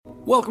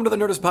Welcome to the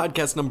Nerdist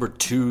Podcast number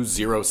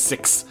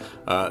 206.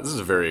 This is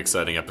a very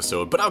exciting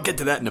episode, but I'll get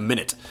to that in a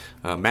minute.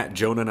 Matt,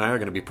 Jonah, and I are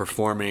going to be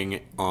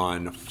performing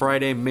on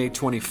Friday, May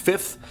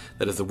 25th.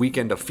 That is the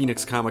weekend of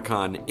Phoenix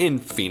Comic-Con in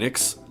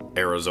Phoenix,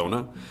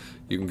 Arizona.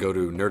 You can go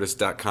to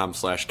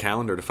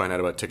nerdist.com/calendar to find out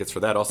about tickets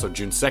for that. Also,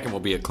 June 2nd will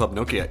be at Club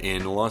Nokia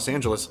in Los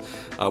Angeles.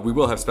 We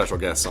will have special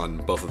guests on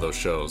both of those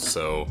shows,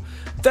 so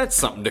that's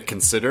something to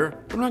consider.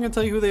 I'm not going to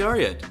tell you who they are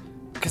yet,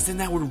 because then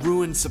that would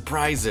ruin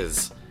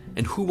surprises.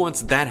 And who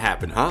wants that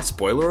happen, huh?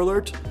 Spoiler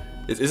alert?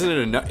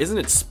 Isn't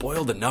it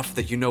spoiled enough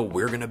that you know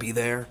we're going to be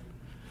there?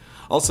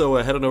 Also,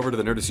 head on over to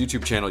the Nerdist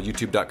YouTube channel,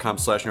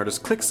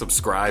 youtube.com/Nerdist. Click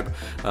subscribe.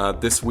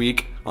 This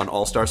week on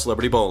All-Star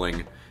Celebrity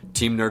Bowling,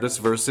 Team Nerdist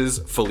versus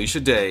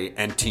Felicia Day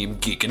and Team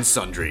Geek and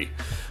Sundry.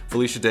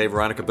 Felicia Day,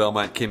 Veronica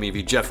Belmont, Kim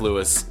Evie, Jeff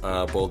Lewis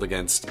bowled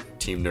against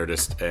Team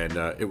Nerdist,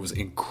 and it was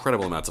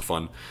incredible amounts of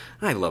fun.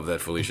 I love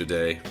that Felicia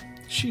Day.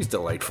 She's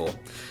delightful.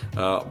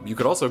 You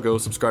could also go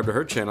subscribe to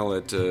her channel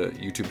at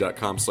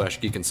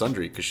youtube.com/Geek and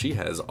Sundry, because she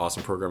has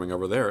awesome programming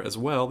over there as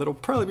well that'll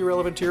probably be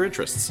relevant to your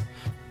interests.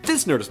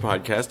 This Nerdist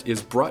Podcast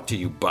is brought to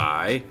you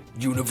by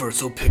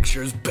Universal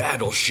Pictures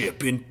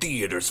Battleship in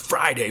theaters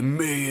Friday,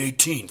 May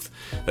 18th.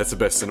 That's the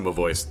best cinema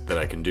voice that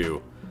I can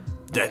do.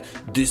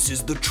 This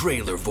is the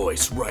trailer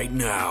voice right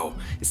now.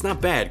 It's not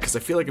bad, because I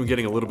feel like I'm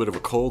getting a little bit of a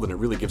cold, and it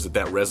really gives it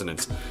that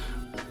resonance.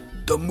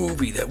 The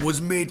movie that was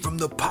made from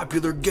the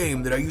popular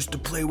game that I used to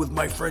play with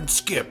my friend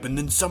Skip, and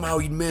then somehow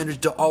he'd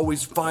managed to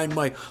always find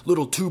my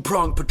little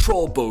two-pronged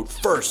patrol boat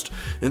first,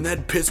 and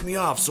that pissed me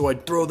off, so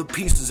I'd throw the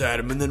pieces at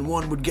him, and then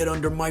one would get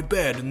under my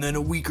bed, and then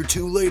a week or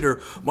two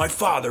later, my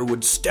father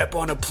would step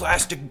on a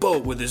plastic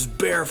boat with his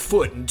bare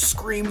foot and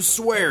scream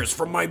swears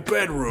from my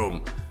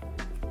bedroom.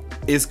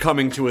 Is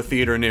coming to a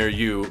theater near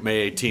you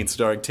May 18th,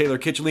 starring Taylor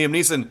Kitsch, Liam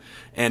Neeson,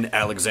 and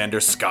Alexander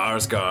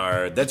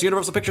Skarsgård. That's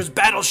Universal Pictures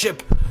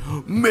Battleship,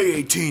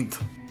 May 18th.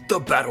 The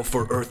battle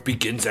for Earth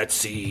begins at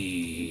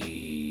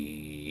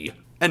sea.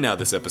 And now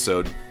this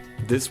episode.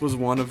 This was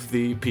one of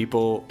the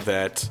people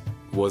that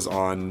was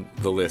on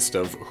the list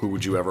of who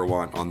would you ever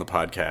want on the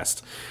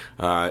podcast.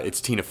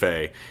 It's Tina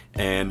Fey,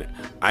 and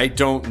I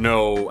don't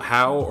know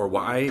how or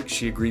why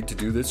she agreed to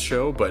do this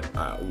show, but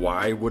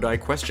why would I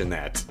question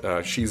that?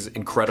 She's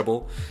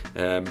incredible.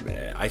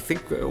 I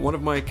think one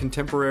of my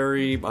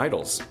contemporary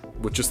idols,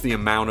 with just the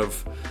amount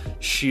of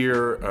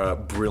sheer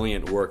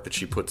brilliant work that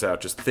she puts out,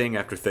 just thing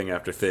after thing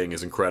after thing,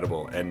 is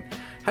incredible. And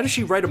how does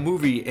she write a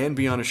movie and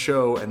be on a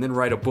show and then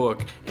write a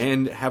book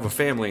and have a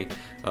family?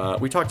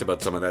 We talked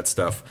about some of that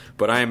stuff,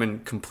 but I am in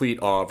complete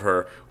awe of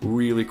her.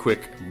 Really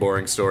quick,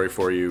 boring story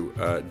for you,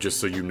 just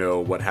so you know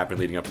what happened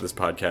leading up to this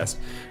podcast.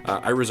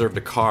 I reserved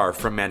a car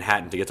from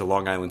Manhattan to get to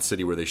Long Island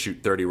City, where they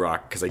shoot 30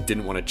 Rock, because I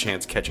didn't want a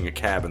chance catching a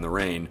cab in the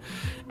rain.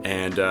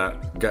 And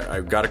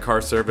I got a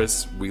car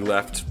service. We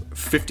left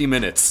 50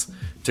 minutes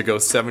to go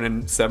seven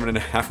and a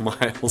half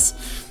miles,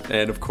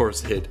 and of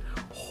course hit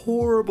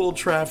horrible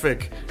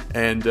traffic,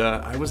 and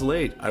I was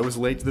late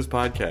to this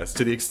podcast,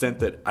 to the extent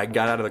that I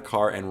got out of the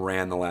car and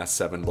ran the last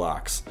 7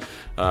 blocks,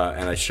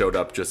 and I showed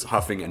up just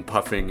huffing and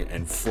puffing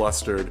and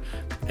flustered,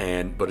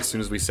 but as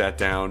soon as we sat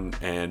down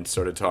and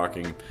started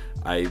talking,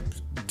 I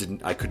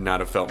could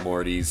not have felt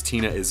more at ease.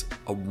 Tina is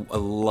a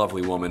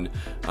lovely woman,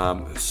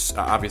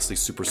 obviously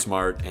super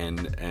smart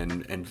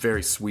and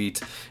very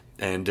sweet,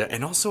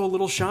 and also a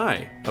little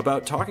shy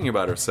about talking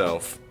about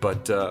herself,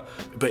 but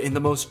in the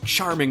most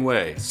charming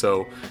way.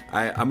 So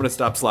I'm going to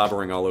stop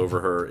slobbering all over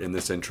her in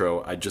this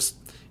intro.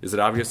 Is it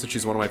obvious that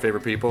she's one of my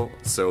favorite people?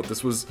 So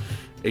this was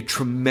a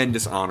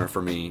tremendous honor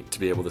for me to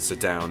be able to sit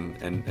down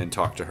and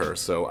talk to her.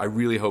 So I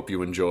really hope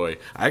you enjoy.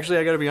 I got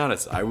to be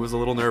honest, I was a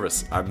little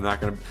nervous.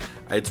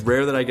 It's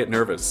rare that I get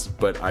nervous,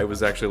 but I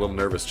was actually a little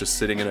nervous just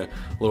sitting in a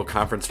little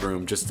conference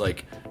room, just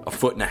like a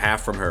foot and a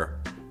half from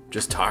her,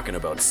 just talking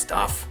about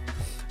stuff.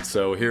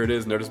 So here it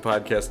is, Nerdist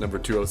Podcast number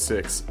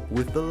 206,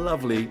 with the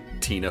lovely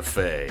Tina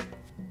Fey.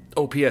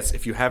 Oh, P.S.,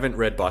 if you haven't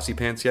read Bossy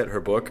Pants yet, her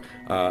book,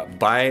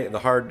 buy the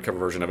hardcover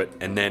version of it,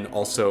 and then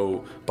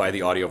also buy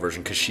the audio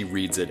version, because she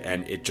reads it,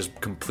 and it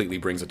just completely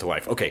brings it to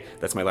life. Okay,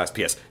 that's my last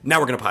P.S. Now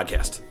we're going to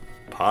podcast.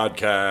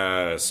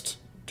 Podcast.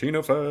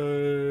 Tina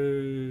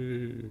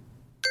Fey.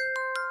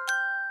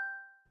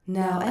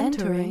 Now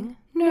entering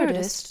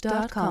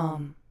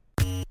Nerdist.com.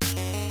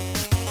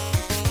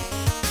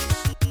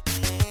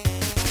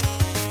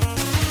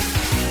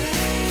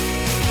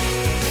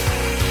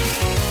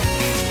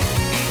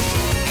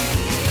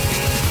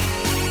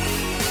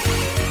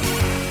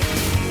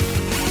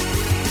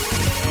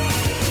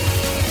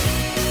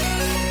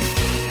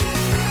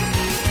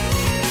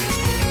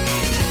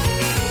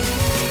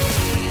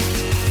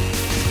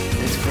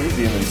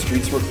 And then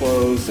streets were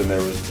closed, and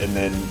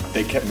then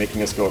they kept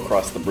making us go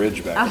across the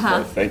bridge back and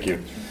forth. Thank you.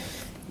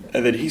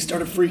 And then he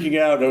started freaking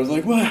out, and I was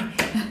like,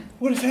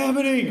 What is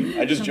happening?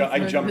 I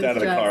jumped out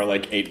of the car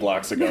like 8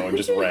 blocks ago and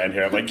just ran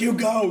here. I'm like, you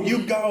go,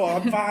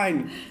 I'm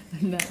fine.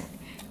 No.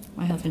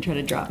 My husband tried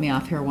to drop me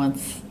off here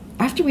once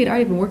after we'd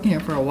already been working here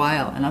for a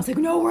while, and I was like,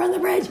 no, we're on the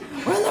bridge,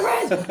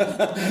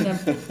 and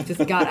then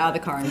just got out of the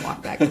car and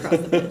walked back across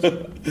the bridge.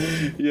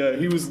 Yeah,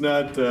 he was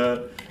not.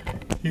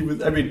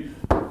 I mean,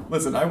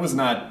 listen, I was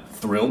not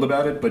thrilled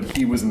about it, but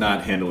he was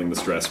not handling the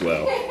stress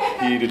well.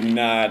 He did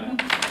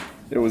not.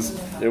 It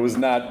was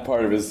not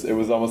part of his. It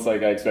was almost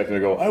like I expected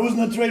him to go, I was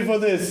not ready for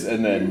this,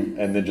 and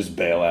then just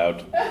bail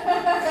out.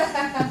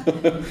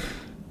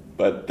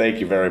 But thank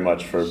you very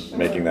much for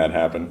making that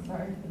happen.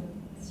 Sorry for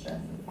the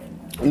stress.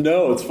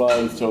 No, it's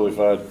fine. It's totally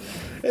fine.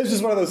 It's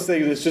just one of those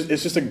things.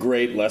 It's just a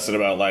great lesson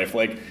about life.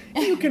 Like,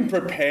 you can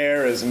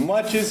prepare as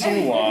much as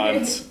you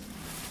want,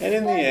 and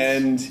in the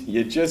end,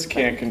 you just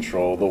can't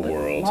control the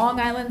world. Long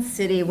Island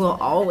City will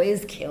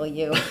always kill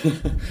you.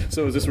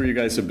 So is this where you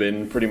guys have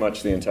been pretty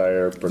much the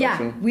entire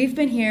production? Yeah, we've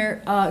been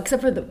here,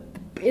 except for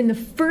in the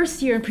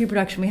first year in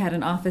pre-production, we had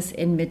an office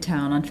in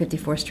Midtown on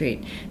 54th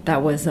Street.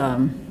 That was,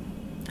 it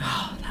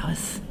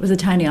was a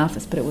tiny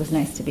office, but it was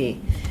nice to be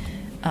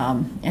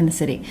in the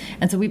city.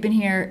 And so we've been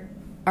here.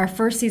 Our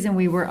first season,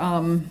 we were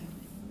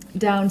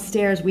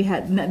downstairs. We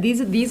had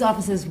these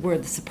offices were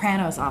the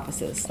Sopranos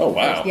offices. Oh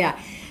wow! Yeah,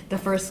 the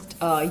first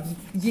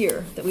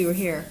year that we were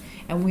here,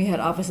 and we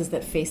had offices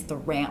that faced the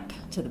ramp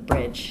to the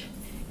bridge,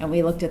 and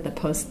we looked at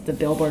the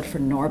billboard for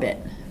Norbit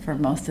for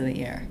most of the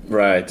year.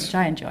 Right. Which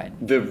I enjoyed.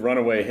 The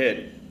runaway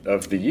hit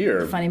of the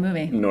year. Funny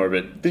movie.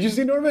 Norbit. Did you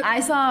see Norbit?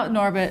 I saw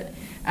Norbit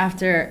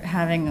after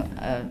having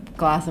a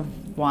glass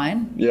of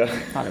wine. Yeah. I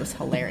thought it was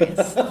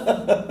hilarious.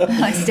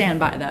 I stand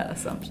by that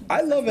assumption.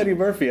 I love Eddie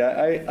Murphy.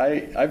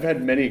 I've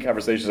had many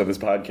conversations on this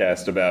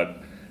podcast about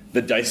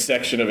the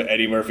dissection of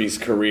Eddie Murphy's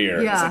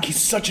career. Yeah. It's like,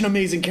 he's such an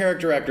amazing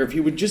character actor. If he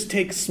would just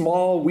take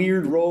small,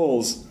 weird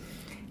roles.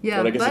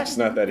 Yeah, but I guess it's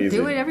not that easy.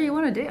 Do whatever you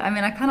want to do. I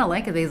mean, I kind of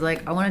like it. He's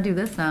like, I want to do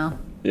this now.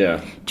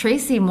 Yeah.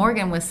 Tracy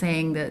Morgan was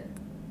saying that,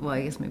 well,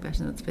 I guess maybe I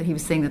shouldn't, but he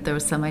was saying that there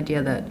was some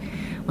idea that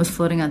was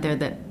floating out there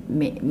that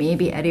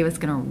maybe Eddie was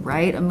going to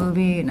write a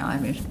movie. No, I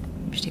mean,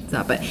 we should take this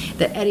out. But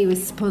that Eddie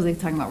was supposedly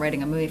talking about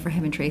writing a movie for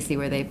him and Tracy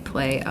where they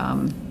play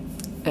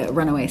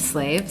runaway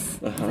slaves.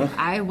 Uh-huh.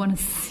 I want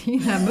to see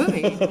that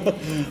movie.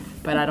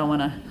 But I don't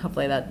want to,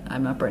 hopefully that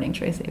I'm not burning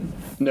Tracy.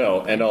 No,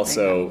 and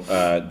also,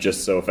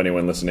 just so if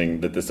anyone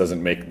listening, that this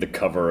doesn't make the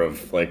cover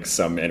of, like,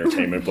 some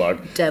entertainment blog.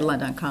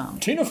 Deadline.com.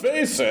 Tina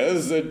Fey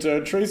says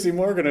that Tracy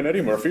Morgan and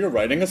Eddie Murphy are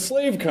writing a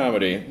slave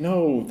comedy.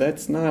 No,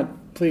 that's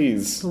not,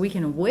 please. But we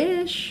can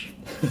wish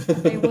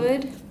they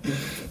would.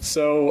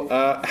 So,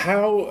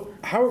 how,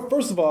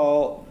 first of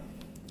all,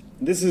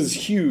 this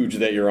is huge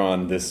that you're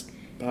on this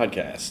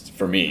podcast,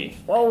 for me.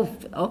 Oh,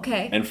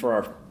 okay. And for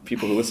our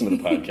people who listen to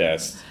the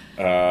podcast,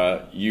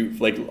 you,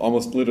 like,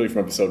 almost literally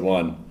from episode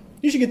 1,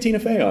 you should get Tina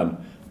Fey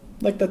on.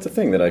 Like, that's a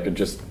thing that I could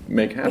just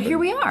make happen. But here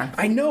we are.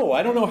 I know.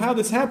 I don't know how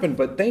this happened,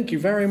 but thank you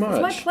very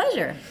much. It's my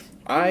pleasure.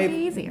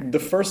 Easier. The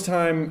first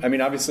time, I mean,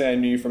 obviously I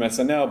knew you from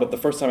SNL, but the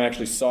first time I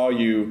actually saw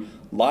you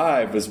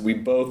live was we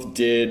both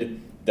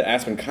did the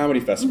Aspen Comedy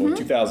Festival in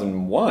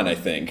 2001, I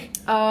think.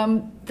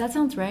 That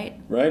sounds right.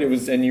 Right? It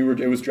was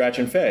Dratch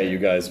and Fey. You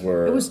guys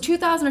were... It was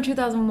 2000 or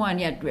 2001.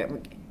 Yeah,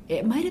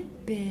 it might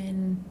have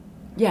been...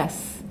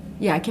 Yes.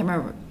 Yeah, I can't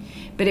remember.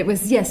 But it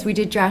was, yes, we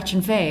did Dratch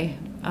and Fey.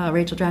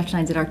 Rachel Dratch and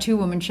I did our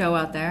 2-woman show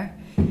out there.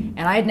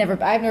 And I've never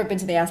been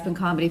to the Aspen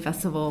Comedy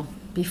Festival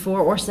before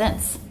or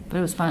since. But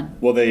it was fun.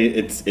 Well,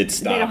 it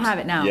stopped. They don't have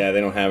it now. Yeah,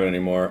 they don't have it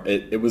anymore.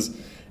 It was...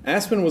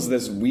 Aspen was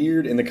this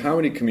weird... In the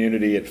comedy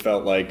community, it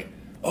felt like,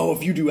 oh,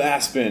 if you do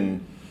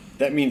Aspen,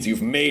 that means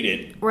you've made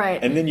it.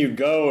 Right. And then you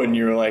go and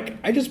you're like,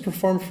 I just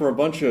performed for a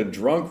bunch of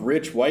drunk,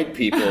 rich white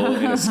people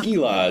in a ski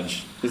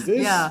lodge. Is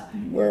this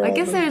where I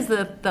guess there's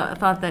the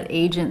thought that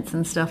agents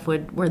and stuff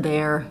were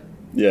there.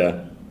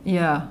 Yeah.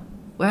 Yeah.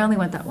 Well, I only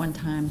went that one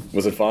time.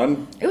 Was it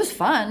fun? It was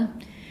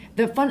fun.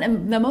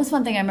 The most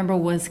fun thing I remember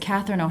was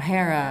Catherine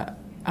O'Hara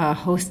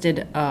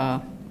hosted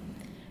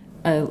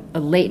a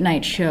late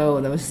night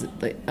show that was,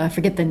 I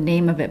forget the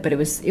name of it, but it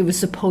was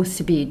supposed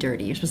to be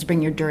dirty. You're supposed to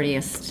bring your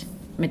dirtiest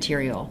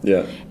material.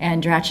 Yeah.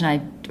 And Dratch and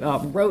I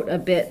wrote a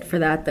bit for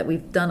that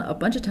we've done a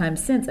bunch of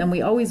times since, and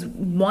we always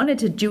wanted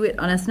to do it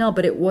on SNL,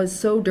 but it was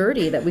so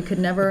dirty that we could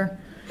never.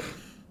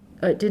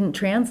 It didn't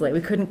translate.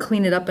 We couldn't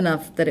clean it up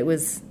enough that it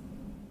was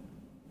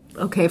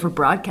okay for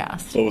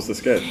broadcast. What was the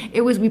sketch?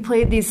 We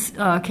played these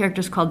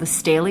characters called the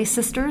Staley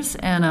sisters,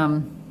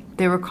 and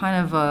they were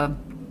kind of a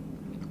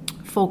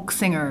folk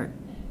singer,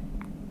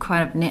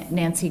 kind of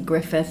Nancy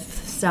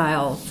Griffith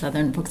style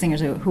Southern folk singers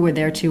who were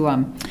there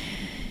to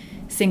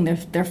sing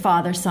their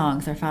father's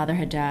songs. Their father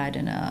had died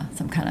in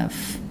some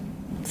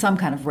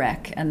kind of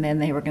wreck, and then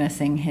they were going to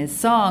sing his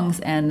songs,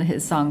 and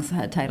his songs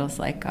had titles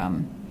like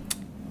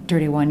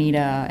Dirty Juanita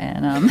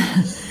and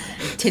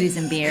Titties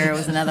and Beer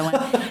was another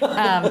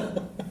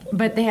one.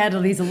 But they had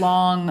these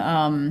long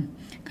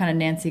kind of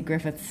Nancy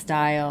Griffith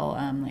style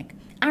like,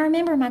 I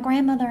remember my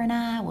grandmother and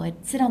I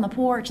would sit on the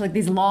porch, like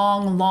these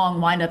long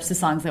wind-ups to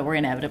songs that were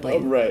inevitably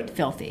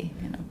filthy,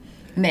 you know.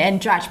 And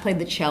Dratch played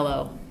the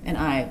cello, and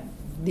I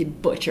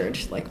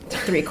butchered like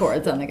 3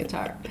 chords on the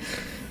guitar.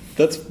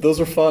 Those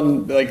are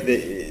fun. Like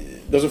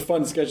those are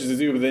fun sketches to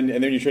do, but then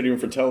you try to do them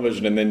for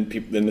television, and then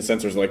then the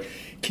censors are like,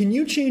 "Can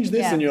you change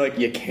this?" Yeah. And you're like,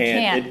 "You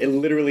can't. It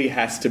literally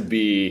has to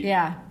be."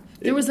 Yeah.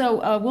 There was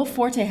Will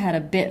Forte had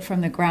a bit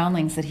from the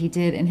Groundlings that he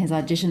did in his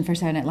audition for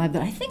Saturday Night Live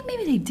that I think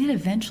maybe they did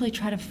eventually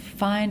try to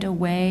find a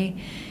way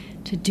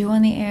to do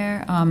on the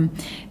air.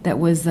 That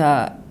was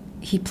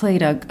he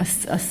played a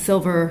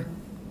silver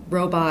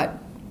robot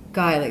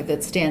guy like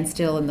that stands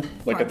still in the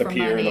like park at the for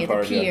pier, money, in the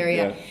park, at the pier,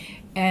 yeah.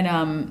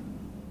 And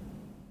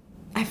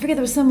I forget,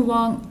 there was some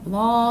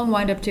long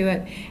wind up to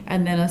it,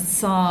 and then a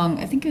song.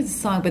 I think it was a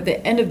song, but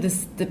the end of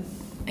this,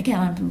 again,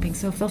 I'm being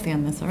so filthy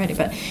on this already,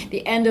 but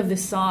the end of the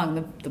song,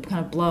 the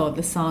kind of blow of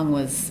the song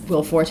was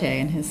Will Forte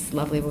and his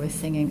lovely voice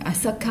singing, "I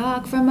suck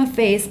cock from my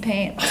face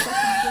paint,"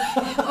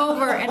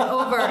 over and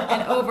over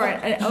and over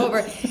and over.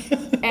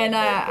 And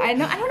I don't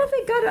know if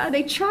they got it.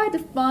 They tried to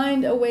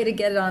find a way to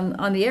get it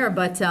on the air,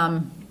 but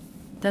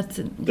that's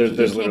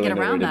There's you can't literally get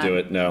no way around to that. do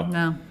it.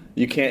 No,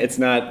 you can't. It's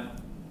not.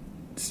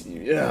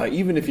 Yeah,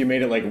 even if you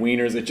made it like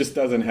Wieners, it just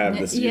doesn't have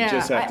this. You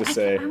just have to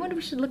say. I wonder if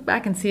we should look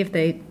back and see if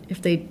they.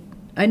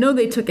 I know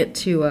they took it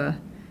to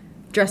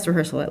dress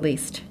rehearsal at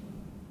least.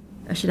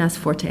 I should ask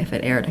Forte if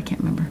it aired. I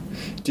can't remember.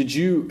 Did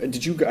you?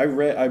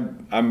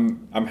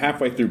 I'm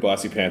halfway through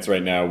Bossy Pants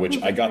right now,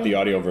 which I got the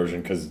audio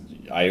version because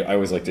I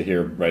always like to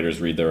hear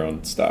writers read their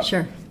own stuff.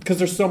 Sure. Because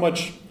there's so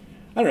much.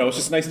 I don't know. It's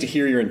just nice to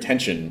hear your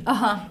intention.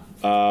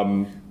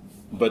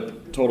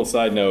 But total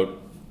side note,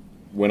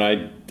 when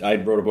I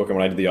wrote a book and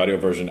when I did the audio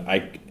version,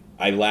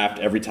 I laughed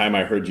every time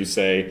I heard you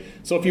say,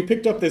 "So if you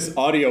picked up this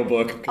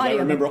audiobook," because I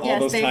remember all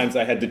those times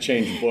I had to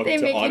change book to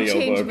audiobook. They make you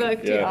change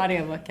book to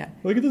audiobook, yeah.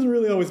 Like, it doesn't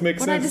really always make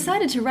sense. When I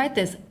decided to write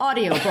this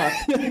audiobook.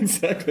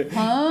 Exactly.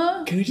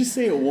 Huh? Can you just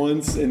say it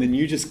once and then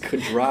you just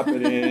could drop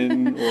it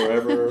in or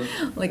whatever?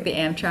 Like the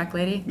Amtrak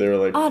lady? They were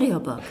like...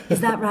 Audiobook.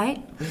 Is that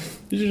right?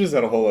 You should just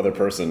have a whole other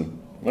person.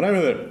 When I'm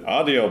in the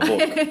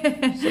audiobook.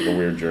 It's like a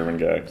weird German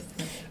guy.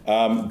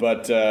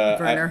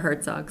 Werner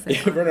Herzog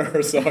says. Werner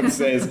Herzog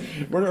says,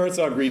 Werner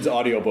Herzog reads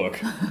audiobook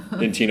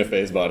in Tina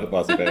Fey's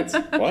Bossy Pants.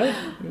 What?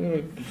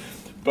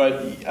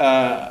 But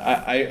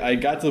I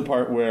got to the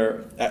part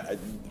where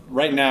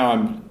right now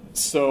I'm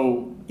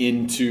so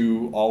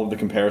into all of the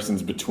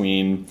comparisons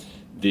between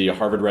the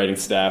Harvard writing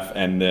staff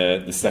and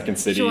the Second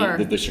City, sure.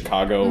 the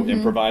Chicago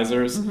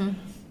improvisers.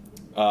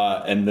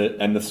 And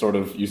the sort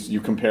of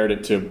you compared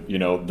it to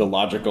the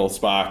logical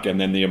Spock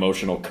and then the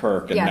emotional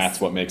Kirk, and yes.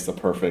 that's what makes the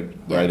perfect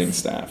writing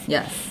staff.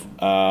 Yes.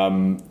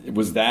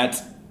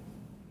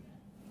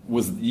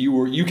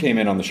 You came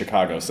in on the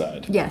Chicago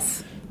side?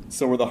 Yes.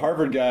 So were the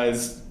Harvard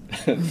guys?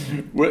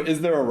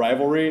 Is there a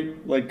rivalry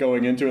like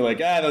going into it? Like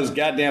those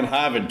goddamn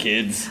Harvard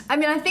kids. I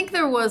mean, I think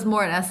there was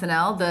more in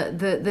SNL.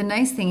 The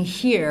nice thing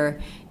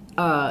here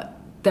that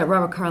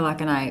Robert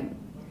Carlock and I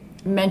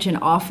mention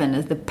often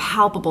is the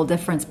palpable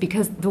difference,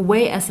 because the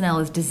way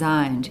SNL is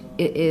designed,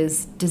 it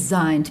is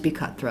designed to be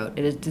cutthroat.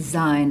 It is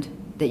designed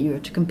that you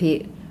have to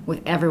compete with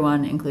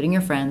everyone, including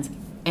your friends,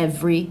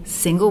 every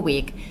single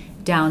week,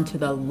 down to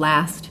the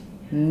last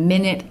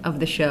minute of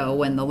the show,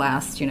 when the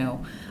last,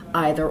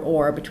 either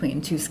or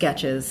between two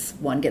sketches,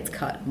 one gets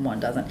cut and one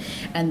doesn't.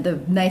 And the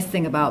nice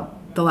thing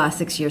about the last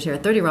 6 years here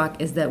at 30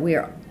 Rock is that we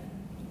are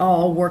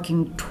all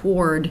working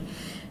toward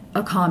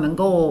a common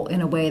goal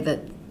in a way that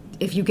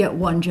if you get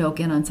one joke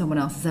in on someone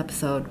else's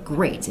episode,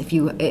 great. If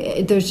you,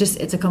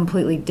 it's a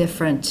completely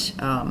different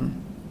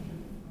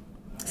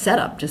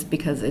setup, just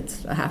because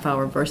it's a half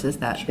hour versus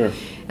that. Sure.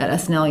 At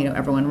SNL,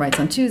 everyone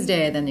writes on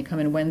Tuesday, then you come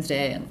in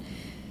Wednesday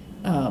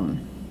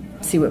and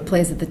see what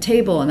plays at the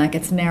table, and that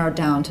gets narrowed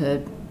down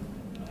to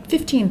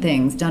 15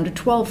 things, down to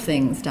 12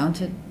 things, down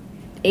to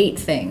 8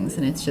 things,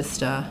 and it's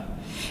just.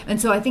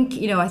 And so I think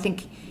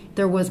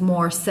there was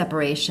more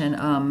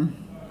separation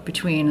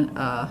between.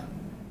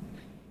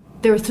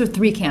 There were sort of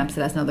 3 camps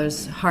at SNL.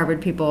 There's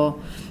Harvard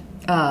people,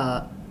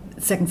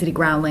 Second City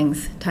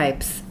Groundlings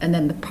types, and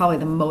then probably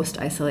the most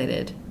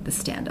isolated, the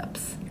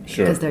stand-ups.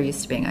 Sure. Because they're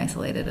used to being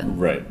isolated.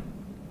 Right.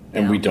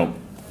 And we don't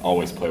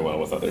always play well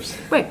with others.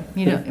 Right.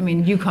 You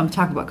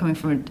talk about coming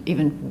from an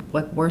even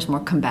worse,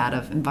 more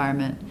combative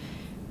environment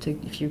to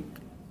if you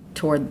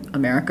toured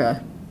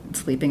America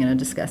sleeping in a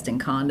disgusting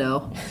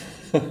condo.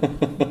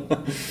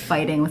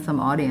 Fighting with some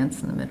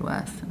audience in the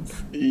Midwest.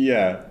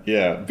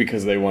 Yeah,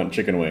 because they want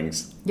chicken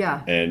wings.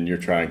 Yeah. And you're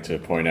trying to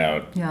point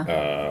out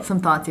some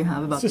thoughts you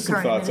have about the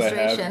current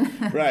administration.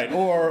 Right.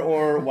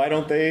 Or why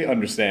don't they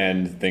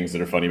understand things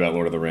that are funny about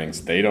Lord of the Rings?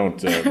 They don't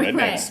rednecks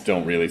right.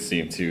 don't really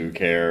seem to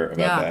care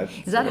about that.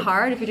 Is that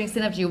hard if you're doing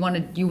stand-up? You want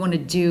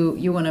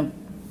to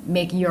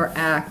make your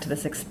act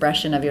this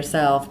expression of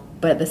yourself,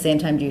 but at the same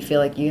time do you feel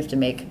like you have to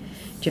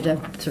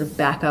have sort of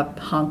backup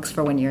hunks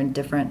for when you're in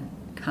different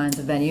kinds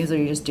of venues, or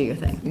you just do your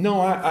thing? No,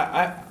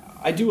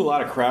 I do a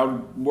lot of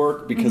crowd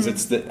work because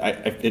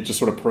it just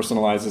sort of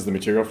personalizes the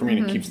material for me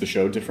and it keeps the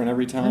show different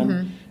every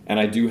time. And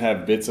I do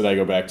have bits that I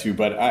go back to,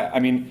 but I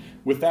mean,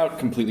 without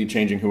completely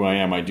changing who I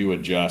am, I do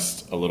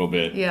adjust a little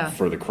bit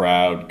for the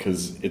crowd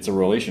because it's a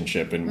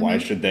relationship, and why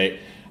should they?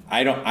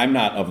 I'm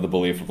not of the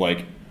belief of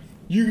like,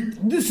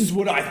 this is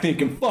what I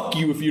think, and fuck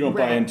you if you don't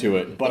buy into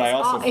it. But I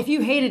also, if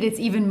you hate it, it's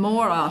even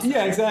more awesome.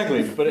 Yeah,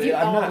 exactly. But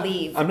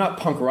I'm not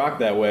punk rock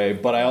that way.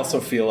 But I also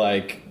feel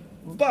like,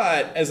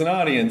 as an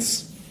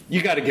audience,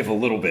 you got to give a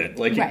little bit.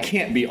 Like it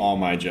can't be all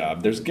my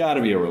job. There's got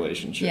to be a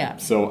relationship. Yeah.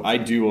 So I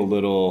do a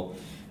little.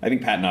 I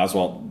think Patton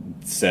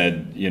Oswalt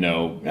said,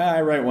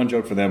 I write one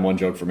joke for them, one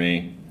joke for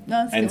me.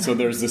 No, and so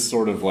there's this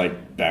sort of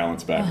like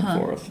balance back and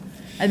forth.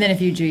 And then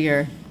when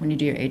you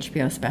do your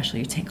HBO special,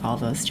 you take all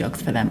those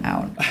jokes for them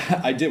out.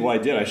 I did.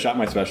 I shot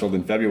my special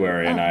in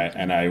February, and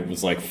I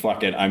was like,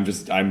 fuck it. I'm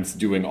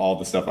doing all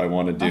the stuff I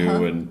want to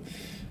do, and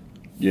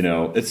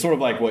it's sort of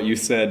like what you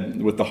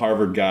said with the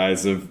Harvard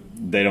guys of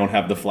they don't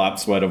have the flop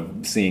sweat of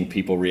seeing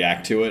people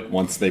react to it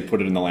once they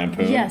put it in the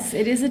Lampoon. Yes,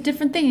 it is a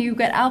different thing. You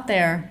get out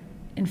there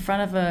in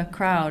front of a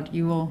crowd,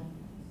 you will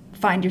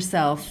find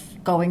yourself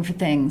going for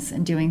things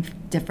and doing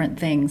different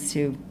things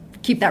to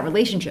keep that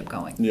relationship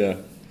going. Yeah.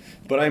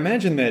 But I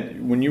imagine that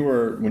when you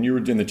were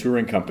in the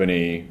touring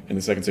company, in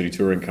the Second City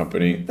touring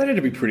company, that had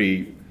to be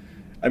pretty,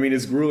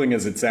 as grueling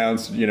as it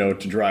sounds, to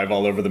drive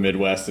all over the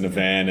Midwest in a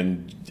van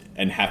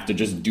and have to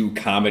just do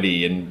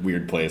comedy in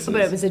weird places.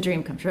 But it was a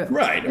dream come true.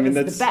 Right.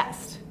 That's the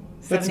best.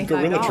 That's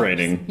guerrilla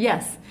training.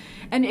 Yes.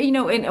 And, in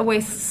a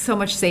way, so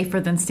much safer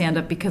than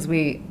stand-up because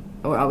we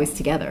were always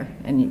together.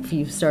 And if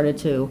you started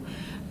to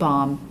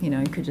bomb, you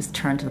could just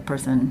turn to the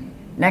person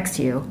next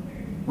to you.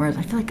 Whereas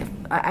I feel like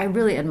I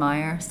really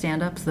admire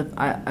stand-ups.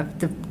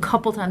 The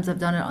couple times I've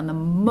done it on the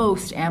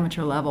most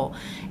amateur level,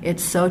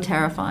 it's so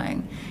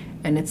terrifying.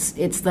 And it's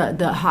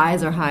the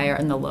highs are higher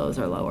and the lows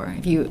are lower.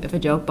 If a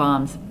joke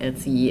bombs,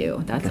 it's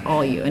you. That's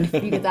all you. And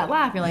if you get that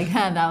laugh, you're like,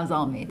 that was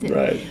all me too.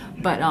 Right.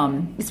 But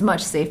it's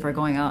much safer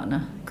going out in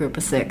a group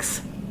of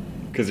 6.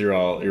 Because you're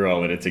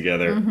all in it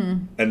together,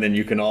 and then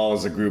you can all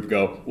as a group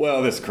go,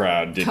 well, this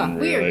crowd didn't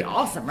really. We're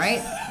awesome,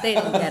 right? They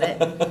didn't get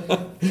it.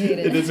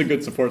 It is a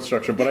good support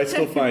structure, but I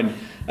still find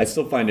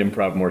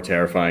improv more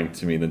terrifying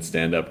to me than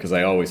stand up because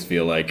I always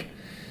feel like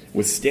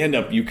with stand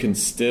up you can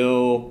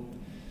still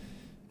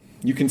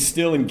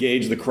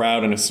engage the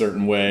crowd in a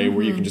certain way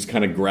where you can just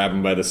kind of grab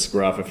them by the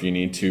scruff if you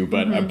need to,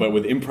 but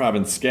with improv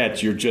and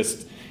sketch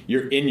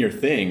you're in your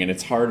thing, and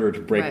it's harder to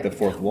break the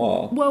fourth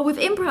wall. Well, with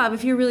improv,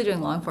 if you're really doing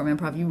long-form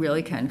improv, you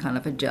really can kind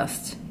of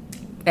adjust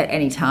at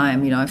any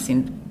time. I've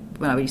seen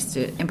when I used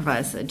to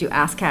improvise, do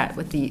Ask Cat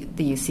with the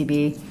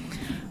UCB.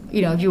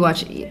 If you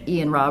watch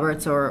Ian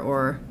Roberts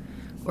or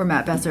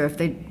Matt Besser,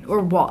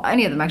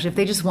 any of them actually, if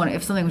they just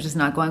if something was just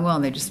not going well,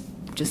 and they just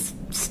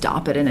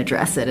stop it and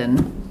address it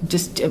and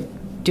just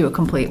do a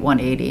complete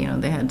 180.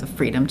 They had the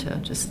freedom to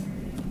just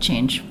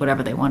change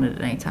whatever they wanted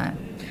at any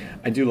time.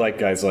 I do like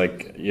guys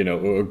like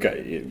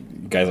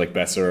guys like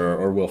Besser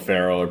or Will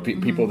Ferrell or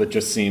people that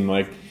just seem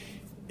like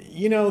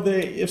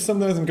if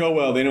something doesn't go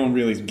well, they don't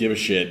really give a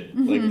shit.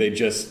 Like they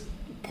just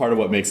part of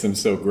what makes them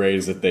so great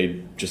is that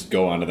they just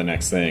go on to the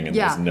next thing and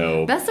there's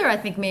no. Besser, I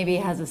think maybe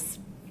has a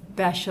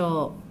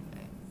special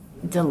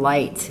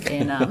delight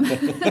in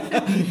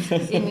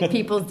in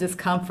people's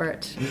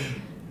discomfort.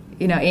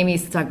 Amy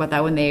used to talk about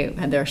that when they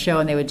had their show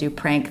and they would do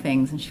prank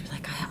things, and she was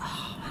like,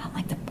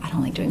 I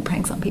don't like doing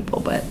pranks on people,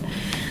 but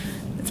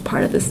it's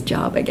part of this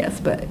job, I guess.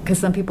 But because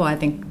some people, I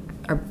think,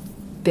 are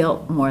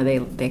built more,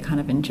 they kind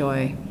of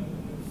enjoy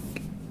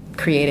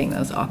creating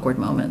those awkward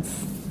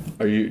moments.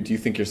 Do you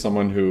think you're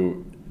someone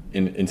who,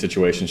 in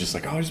situations, just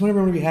like, I just want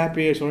everyone to be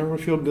happy, I just want everyone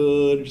to feel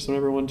good, I just want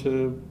everyone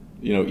to,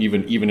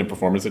 even in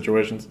performance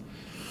situations?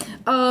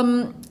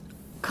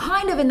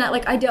 Kind of in that,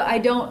 like, I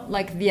don't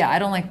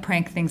like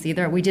prank things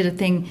either. We did a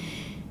thing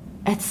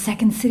at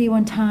Second City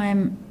one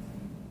time.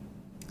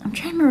 I'm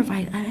trying to remember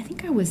if I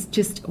think I was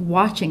just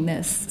watching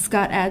this.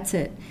 Scott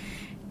Adsit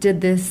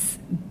did this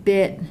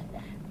bit.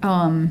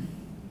 I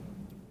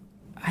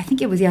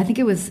think it was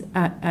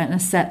at a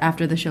set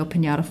after the show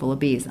Pinata Full of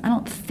Bees. I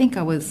think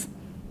I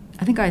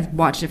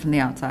watched it from the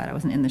outside. I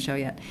wasn't in the show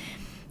yet.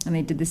 And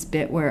they did this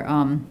bit where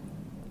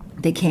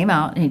they came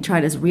out and he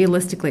tried as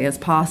realistically as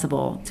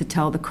possible to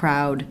tell the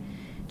crowd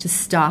to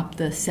stop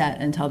the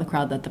set and tell the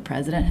crowd that the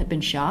president had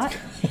been shot.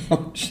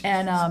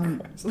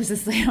 And it was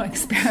this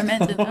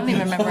experiment. And I don't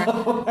even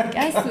remember. I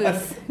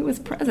guess who was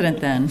president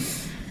then?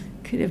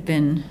 Could have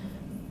been...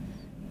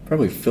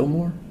 Probably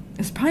Fillmore? It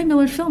was probably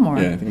Millard Fillmore.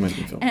 Yeah, I think it might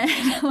be Fillmore.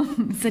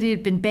 And said he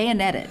had been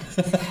bayoneted.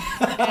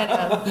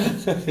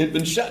 He'd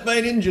been shot by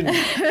an engine.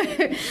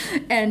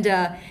 and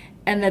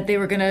that they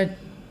were going to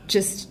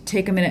just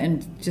take a minute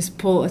and just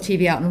pull a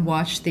TV out and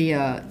watch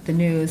the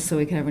news so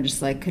we could everyone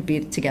just could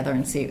be together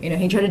and see.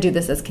 He tried to do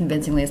this as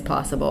convincingly as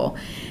possible,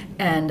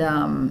 and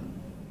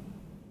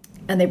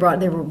they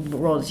rolled the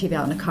TV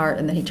out in a cart,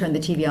 and then he turned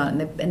the TV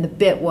on, and the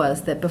bit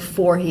was that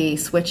before he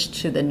switched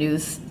to the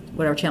news,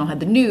 whatever channel had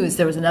the news,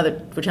 there was another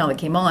channel that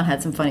came on,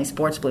 had some funny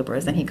sports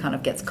bloopers, and he kind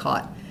of gets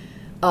caught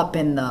up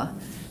in the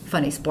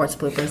funny sports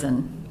bloopers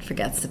and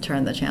forgets to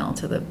turn the channel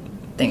to the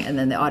thing, and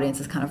then the audience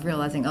is kind of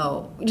realizing,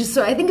 just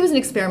so I think it was an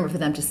experiment for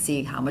them to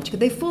see how much could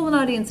they fool an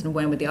audience, and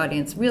when would the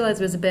audience realize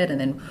it was a bit, and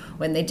then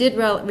when they did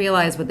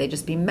realize, would they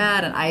just be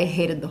mad? And I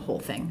hated the whole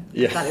thing.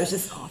 Yeah. I thought it was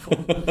just awful.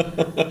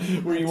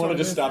 Where you want to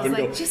just stop and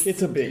go,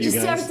 it's a bit, you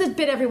guys. Just a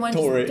bit, everyone.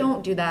 Just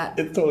don't do that.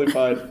 It's totally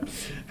fine.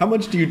 How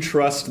much do you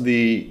trust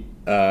the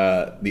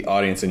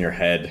audience in your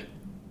head?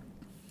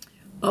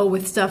 Oh,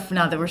 with stuff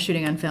now that we're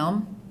shooting on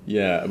film?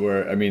 Yeah,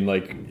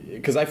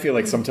 because I feel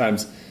like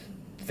sometimes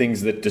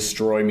things that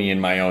destroy me in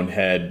my own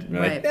head,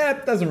 right.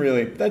 That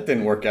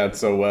didn't work out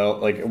so well.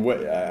 Like,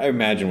 I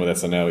imagine with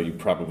SNL, you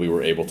probably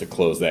were able to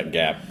close that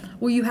gap.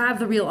 Well, you have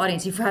the real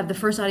audience. You have the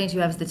first audience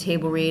you have is the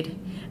table read,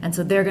 and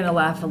so they're going to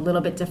laugh a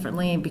little bit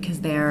differently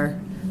because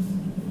they're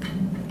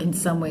in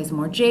some ways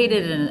more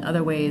jaded and in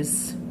other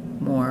ways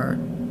more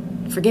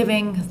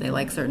forgiving because they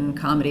like certain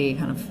comedy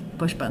kind of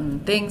push button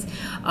things.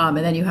 And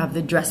then you have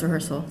the dress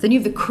rehearsal. Then you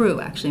have the crew,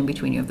 actually, in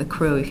between. You have the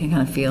crew. You can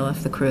kind of feel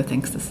if the crew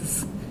thinks this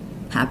is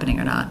happening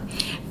or not.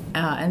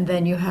 And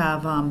then you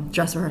have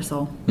dress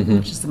rehearsal,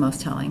 which is the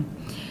most telling.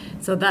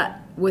 So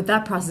with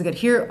that process, good.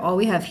 Here, all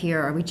we have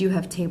here we do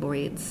have table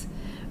reads,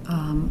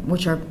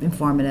 which are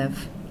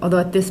informative. Although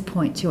at this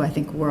point, too, I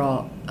think we're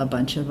all a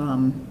bunch of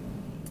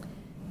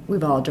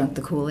we've all drunk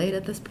the Kool-Aid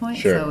at this point.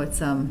 Sure. So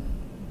it's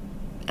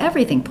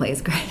everything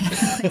plays great.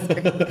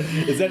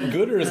 Is that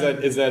good, or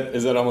is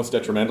that almost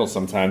detrimental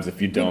sometimes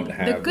if you don't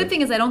have? The good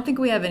thing is I don't think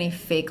we have any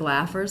fake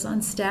laughers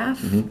on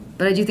staff,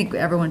 but I do think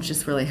everyone's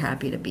just really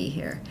happy to be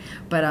here.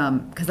 But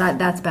because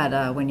that's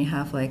bad when you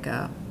have like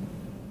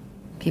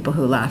people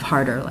who laugh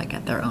harder like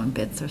at their own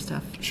bits or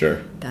stuff.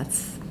 Sure.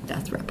 That's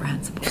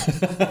reprehensible.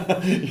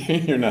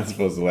 You're not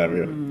supposed to laugh.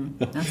 You're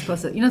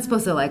not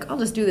supposed to like, I'll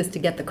just do this to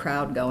get the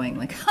crowd going.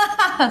 Like,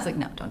 I was like,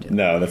 no, don't do that.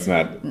 No, that's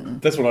not.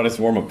 Mm-mm. That's what honest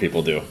warm-up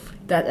people do.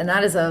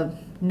 That is a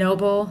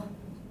noble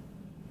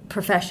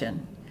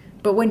profession.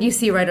 But when you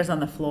see writers on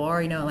the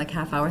floor, like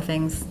half-hour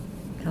things,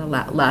 kind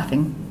of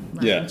laughing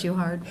too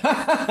hard.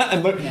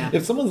 And look,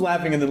 if someone's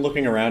laughing and then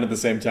looking around at the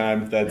same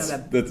time, that's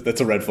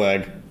a red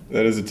flag.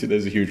 That is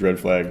a huge red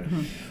flag.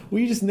 Mm-hmm.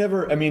 Well, you just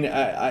never. I mean,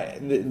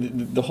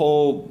 the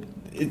whole.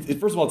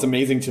 First of all, it's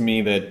amazing to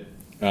me that.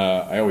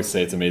 I always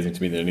say it's amazing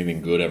to me that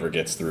anything good ever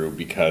gets through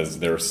because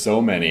there are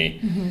so many.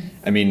 Mm-hmm.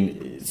 I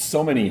mean,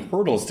 so many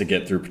hurdles to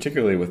get through,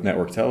 particularly with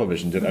network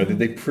television. Did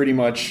they pretty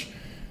much?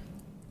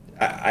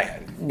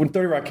 When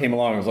 30 Rock came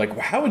along, I was like, well,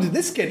 how did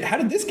this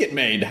get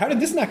made? How did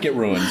this not get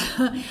ruined?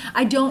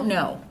 I don't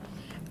know.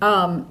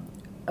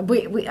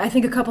 I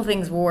think a couple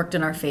things worked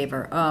in our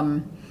favor.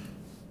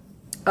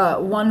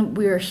 One,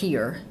 we're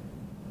here,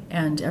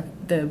 and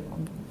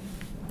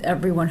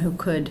everyone who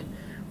could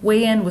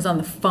weigh in was on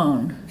the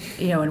phone,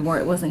 and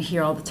it wasn't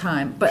here all the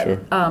time. But sure.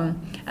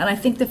 And I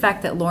think the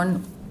fact that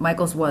Lorne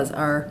Michaels was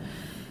our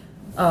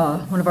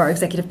one of our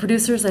executive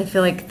producers, I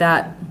feel like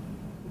that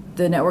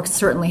the network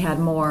certainly had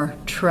more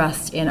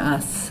trust in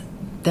us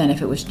than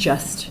if it was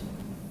just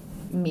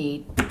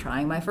me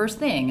trying my first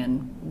thing.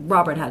 And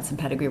Robert had some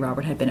pedigree.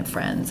 Robert had been at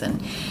Friends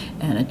and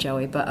at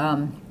Joey, but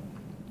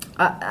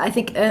I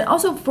think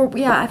also for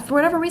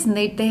whatever reason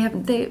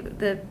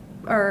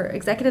our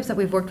executives that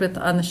we've worked with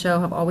on the show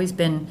have always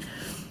been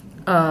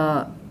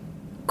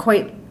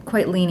quite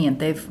lenient.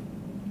 They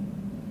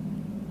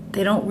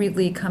don't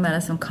really come at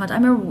us in contact.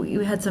 I remember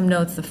we had some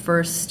notes the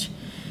first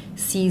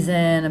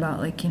season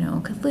about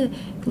because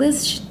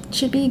Liz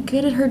should be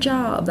good at her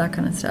job, that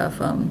kind of stuff.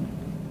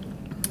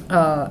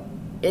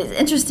 It's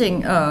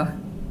interesting, and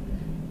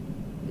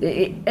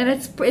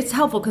it's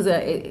helpful because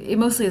it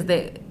mostly is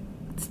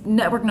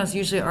network notes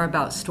usually are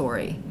about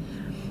story.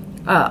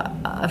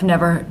 I've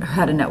never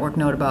had a network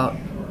note about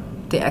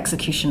the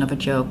execution of a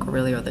joke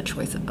or the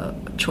choice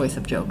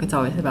of joke. It's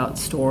always about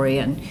story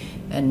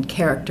and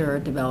character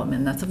development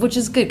and that stuff, which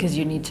is good because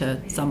you need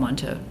someone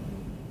to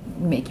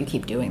make you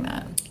keep doing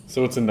that.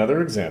 So it's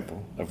another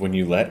example of when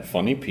you let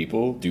funny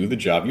people do the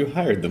job you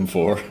hired them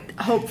for.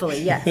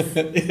 Hopefully, yes.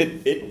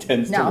 it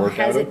tends to work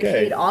out okay. Now, has it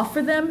paid off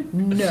for them?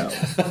 No.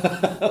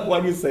 Why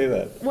do you say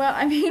that? Well,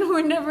 I mean,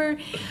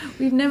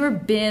 we've never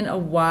been a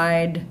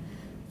wide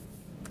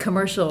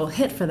commercial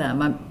hit for them.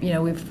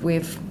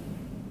 We've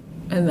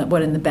in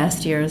the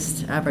best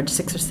years averaged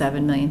 6 or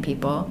 7 million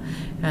people,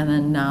 and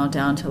then now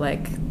down to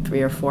like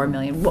 3 or 4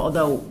 million. Well,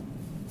 although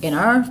in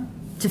our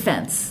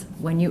defense,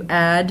 when you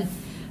add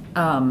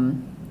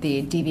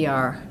the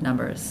DVR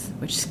numbers,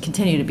 which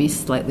continue to be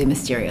slightly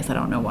mysterious, I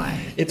don't know why.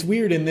 It's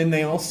weird, and then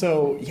they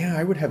also,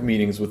 I would have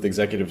meetings with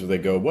executives where they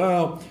go,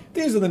 well,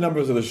 these are the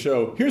numbers of the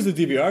show, here's the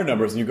DVR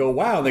numbers, and you go,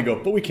 wow, and they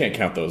go, but we can't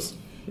count those.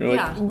 You're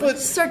like, but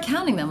start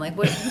counting them. Like,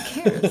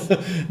 who cares?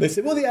 They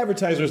say, well, the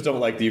advertisers don't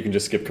like that you can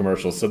just skip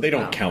commercials, so they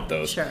don't count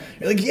those. Sure.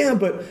 You're like, yeah,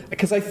 but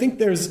because I think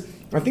there's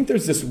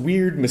this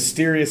weird,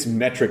 mysterious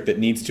metric that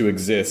needs to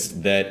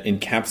exist that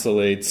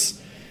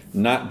encapsulates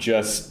not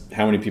just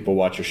how many people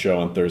watch a show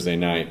on Thursday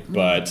night,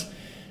 but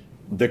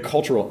the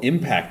cultural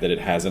impact that it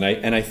has. And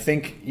I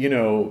think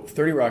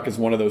 30 Rock is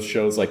one of those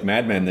shows like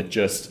Mad Men that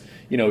just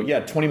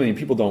 20 million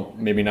people don't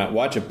maybe not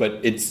watch it,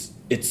 but it's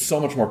so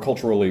much more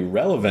culturally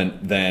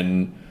relevant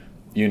than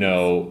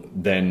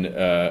than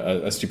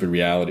a stupid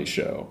reality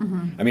show.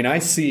 I mean, I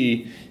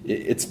see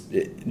it's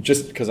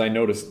just because I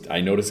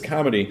noticed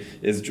comedy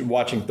is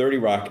watching 30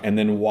 Rock and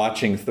then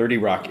watching 30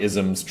 Rock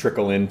isms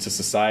trickle into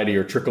society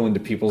or trickle into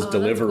people's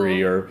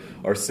delivery or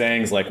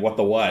sayings like "what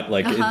the what,"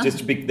 like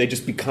they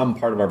just become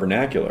part of our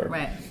vernacular.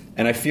 Right.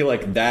 And I feel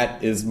like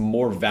that is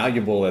more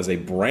valuable as a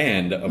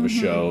brand of a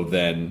show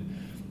than,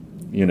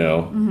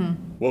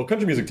 well,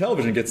 country music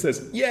television gets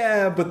this.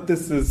 Yeah, but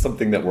this is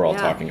something that we're all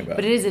talking about.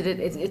 But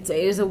it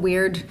is a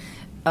weird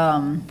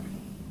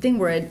thing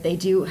where they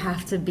do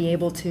have to be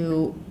able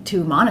to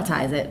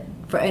monetize it,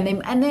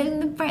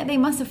 and they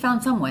must have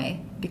found some way,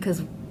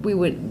 because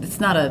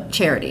it's not a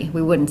charity.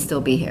 We wouldn't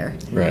still be here.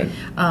 Right.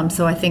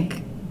 So I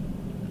think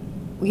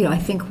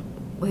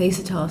what they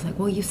used to tell us, like,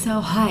 well, you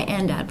sell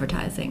high-end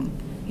advertising.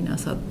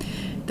 So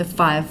the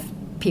 5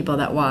 people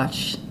that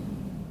watch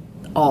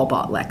all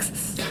bought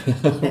Lexus.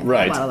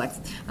 Right. All bought a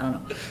Lexus. I don't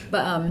know.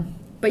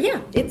 But yeah,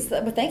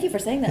 but thank you for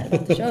saying that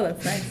about the show.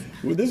 That's nice.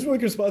 Well, this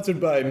week is sponsored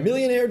by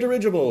Millionaire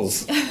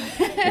Dirigibles.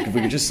 Like, if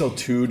we could just sell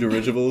 2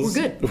 dirigibles,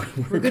 we're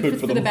good. We're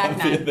good for the back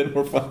month, 9. then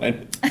we're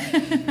fine.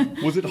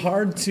 Was it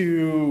hard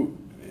to,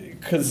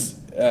 because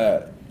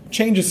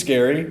change is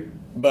scary,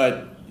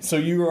 but so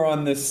you were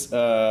on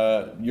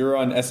you're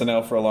on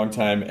SNL for a long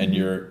time, and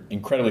you're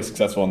incredibly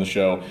successful on the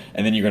show,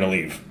 and then you're going to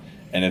leave,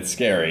 and it's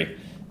scary.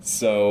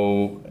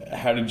 So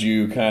how did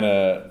you kind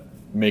of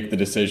make the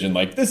decision,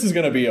 like, this is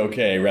going to be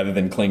okay, rather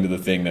than cling to the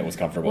thing that was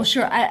comfortable? Well,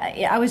 sure.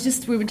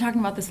 We've been talking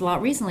about this a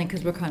lot recently,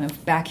 because we're kind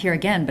of back here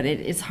again, but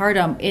it's hard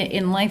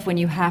in life when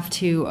you have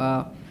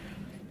to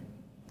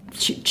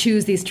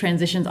choose these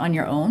transitions on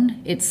your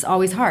own. It's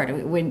always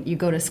hard when you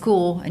go to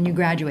school and you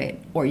graduate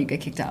or you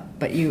get kicked out,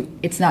 but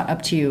it's not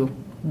up to you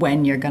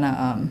when you're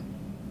gonna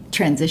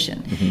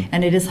transition.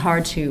 And it is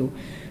hard to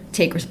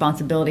take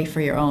responsibility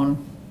for your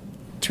own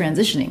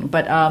transitioning.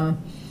 But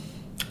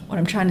what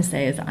I'm trying to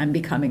say is I'm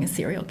becoming a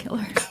serial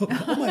killer.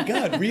 Oh my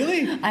God,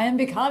 really? I am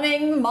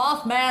becoming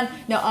Mothman.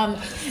 No,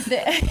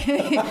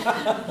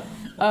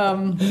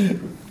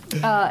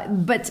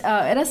 but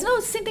that's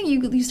the same thing.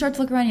 You start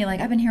to look around and you're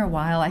like, I've been here a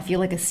while. I feel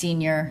like a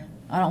senior.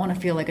 I don't want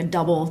to feel like a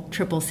double,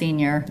 triple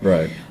senior.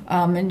 Right.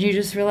 And you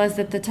just realize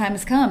that the time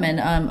has come. And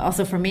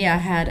also for me, I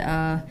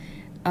had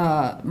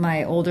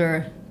my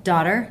older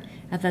daughter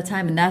at that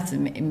time, and that's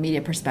an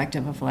immediate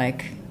perspective of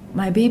like,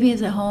 my baby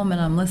is at home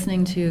and I'm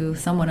listening to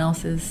someone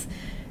else's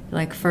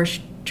like first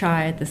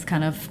try at this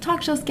kind of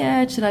talk show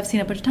sketch that I've seen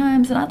a bunch of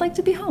times, and I'd like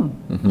to be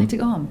home. I'd like to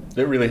go home.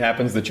 It really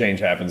happens. The change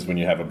happens when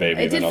you have a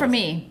baby. It did for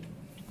me.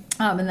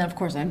 And then, of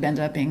course, I ended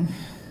up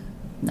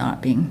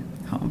not being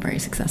home very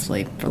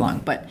successfully for long.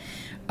 But,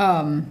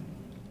 and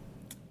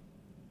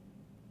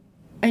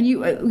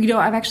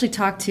I've actually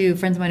talked to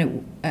friends of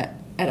mine at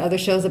other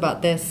shows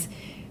about this,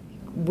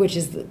 which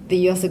is that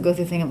you also go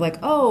through the thing of like,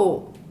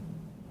 oh,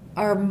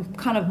 our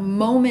kind of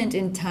moment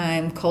in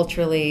time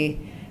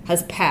culturally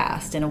has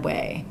passed in a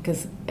way.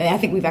 Because I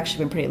think we've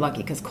actually been pretty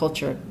lucky, because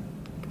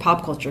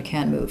pop culture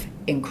can move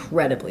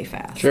incredibly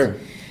fast. Sure.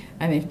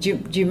 I mean, do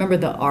you remember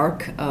the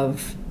arc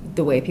of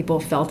the way people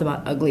felt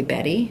about Ugly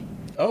Betty?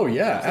 Oh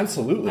yeah,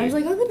 absolutely. I was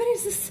like, Ugly Betty,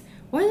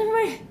 why is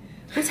everybody,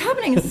 what's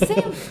happening? It's the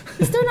same.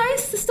 It's still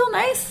nice. It's still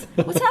nice.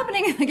 What's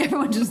happening? Like,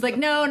 everyone's just like,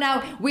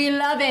 no, we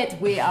love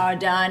it. We are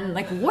done.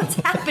 Like, what's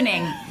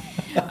happening?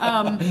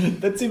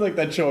 That seemed like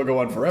that show would go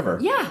on forever.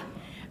 Yeah.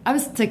 I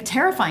was like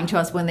terrifying to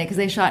us because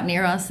they shot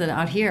near us and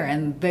out here,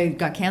 and they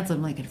got canceled.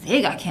 I'm like, if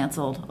they got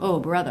canceled, oh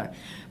brother.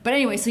 But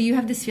anyway, so you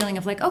have this feeling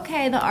of like,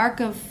 okay, the arc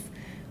of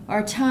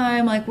our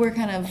time, like we're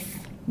kind of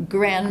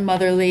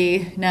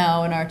grandmotherly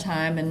now in our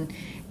time,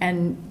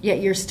 and yet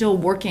you're still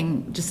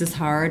working just as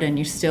hard, and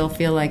you still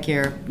feel like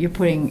you're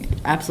putting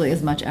absolutely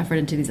as much effort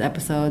into these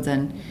episodes,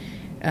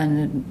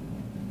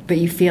 but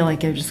you feel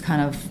like you're just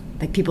kind of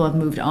like people have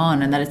moved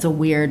on, and that it's a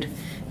weird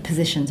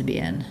position to be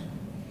in.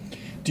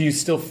 Do you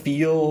still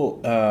feel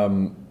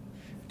the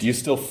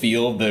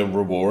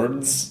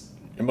rewards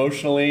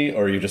emotionally,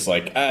 or are you just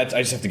like, I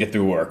just have to get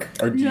through work?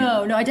 Or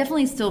No, I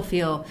definitely still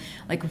feel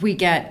like if we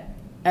get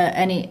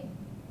feel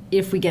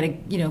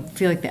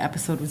like the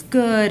episode was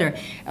good, or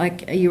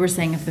like you were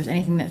saying, if there's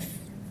anything that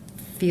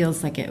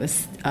feels like it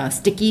was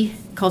sticky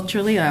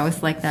culturally, I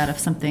always like that if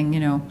something,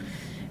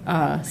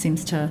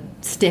 seems to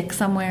stick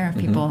somewhere,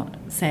 if people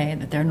say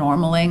that they're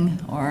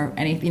normaling or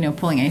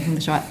pulling anything from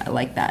the shot, I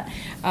like that.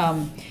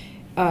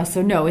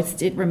 So no,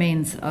 it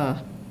remains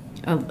a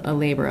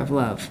labor of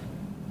love,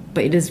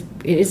 but it is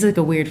like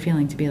a weird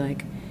feeling to be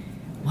like,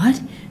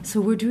 what?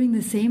 So we're doing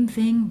the same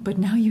thing, but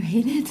now you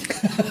hate it?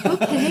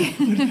 Okay.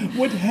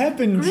 What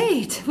happened?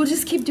 Great. We'll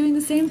just keep doing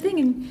the same thing,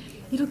 and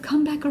it'll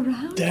come back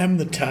around. Damn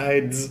the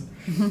tides.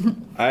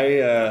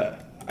 I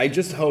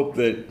just hope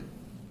that,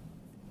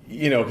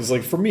 because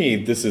like for me,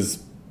 this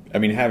is,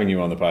 having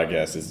you on the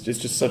podcast is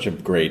just such a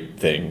great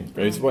thing.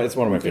 It's one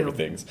of my favorite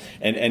things,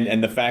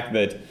 and the fact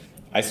that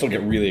I still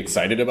get really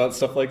excited about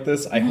stuff like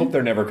this. I hope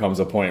there never comes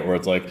a point where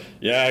it's like,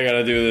 yeah, I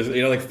gotta do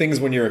this. Like things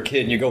when you're a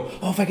kid and you go,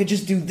 oh, if I could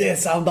just do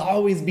this, I'll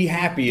always be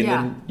happy. And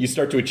then you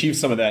start to achieve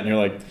some of that and you're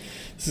like,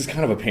 this is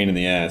kind of a pain in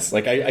the ass.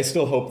 Like, I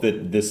still hope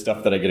that this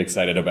stuff that I get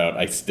excited about,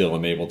 I still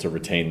am able to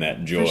retain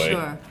that joy. For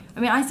sure. I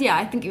mean, I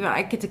think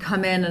I get to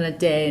come in a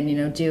day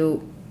and,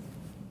 do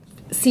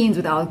scenes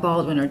with Alec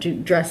Baldwin or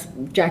dress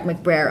Jack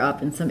McBrayer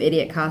up in some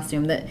idiot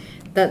costume.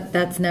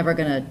 That's never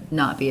going to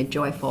not be a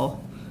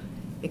joyful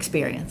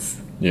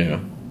experience. Yeah.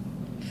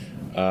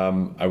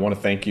 I want to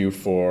thank you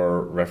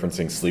for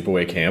referencing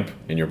Sleepaway Camp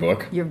in your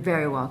book. You're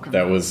very welcome.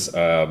 That was,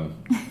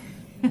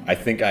 I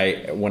think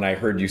when I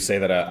heard you say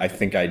that, I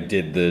think I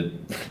did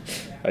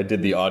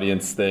the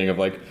audience thing of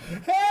like,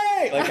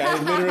 hey! Like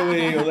I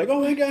literally was like,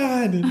 oh my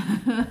God,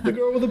 the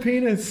girl with the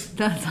penis.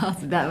 That's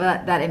awesome.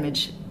 That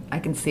image, I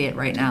can see it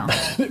right now.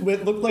 It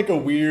looked like a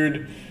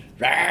weird,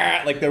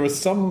 like there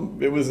was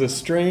it was a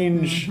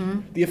strange,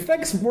 the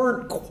effects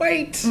weren't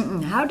quite.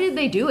 How did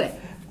they do it?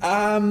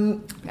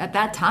 At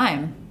that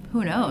time,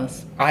 who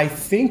knows? I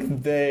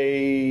think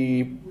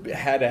they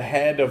had a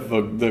head of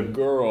the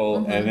girl,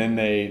 and then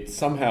they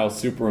somehow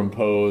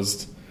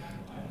superimposed.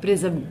 But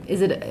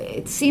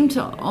it seemed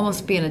to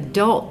almost be an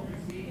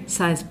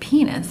adult-sized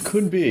penis.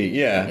 Could be,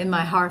 yeah. In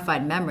my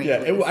horrified memory.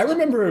 Yeah, I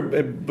remember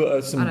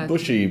some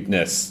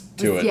bushiness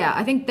to it. Yeah,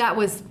 I think that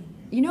was,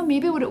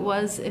 maybe what it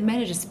was. It might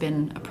have just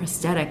been a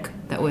prosthetic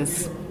that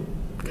was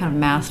kind of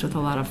masked with a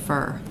lot of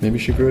fur. Maybe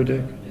she grew a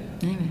dick.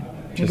 Maybe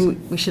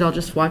we should all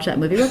just watch that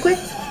movie real quick.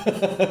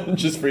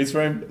 Just freeze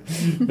frame?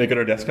 Make it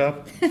our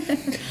desktop?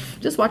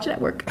 Just watch it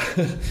at work.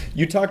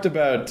 You talked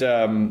about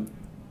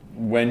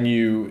when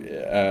you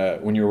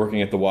were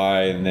working at the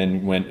Y and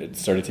then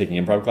started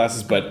taking improv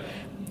classes, but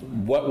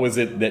what was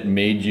it that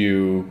made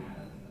you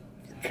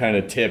kind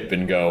of tip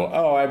and go,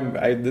 oh,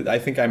 I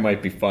think I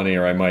might be funny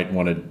or I might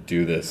want to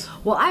do this?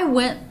 Well, I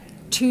went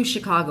to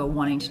Chicago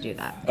wanting to do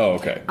that. Oh,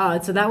 okay.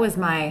 So that was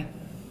my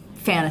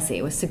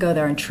fantasy, was to go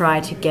there and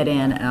try to get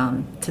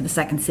in to the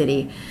Second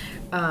City.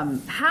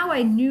 How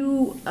I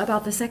knew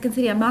about the Second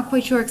City, I'm not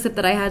quite sure, except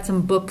that I had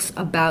some books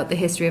about the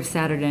history of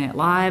Saturday Night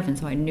Live, and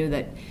so I knew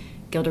that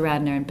Gilda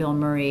Radner and Bill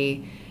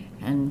Murray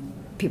and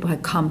people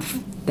had come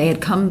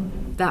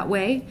that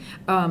way.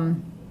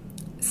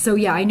 So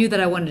yeah, I knew that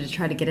I wanted to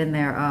try to get in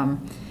there.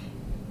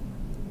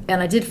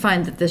 And I did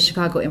find that the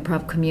Chicago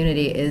improv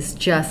community is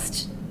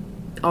just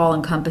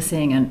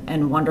all-encompassing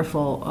and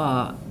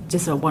wonderful,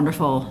 just a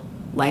wonderful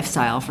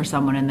lifestyle for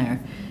someone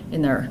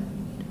in their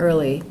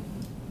early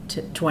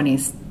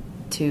 20s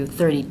to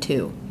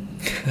 32,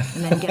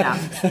 and then get out.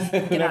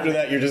 And after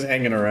that, you're just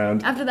hanging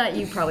around. After that,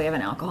 you probably have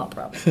an alcohol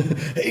problem.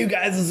 Hey, you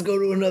guys, let's go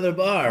to another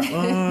bar.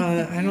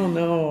 I don't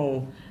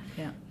know.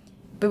 Yeah,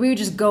 but we would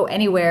just go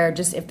anywhere.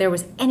 Just if there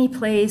was any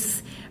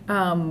place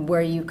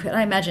where you could.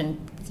 I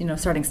imagine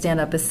starting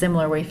stand-up is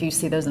similar, where if you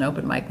see there's an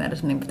open mic night or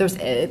something, but there's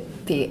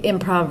the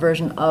improv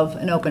version of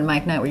an open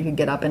mic night where you could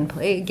get up and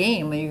play a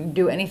game, or you could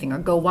do anything, or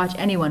go watch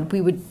anyone.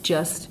 We would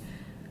just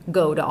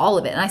go to all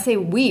of it. And I say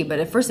we, but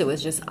at first it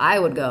was just I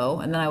would go,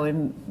 and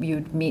then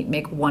you'd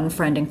make one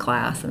friend in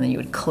class, and then you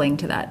would cling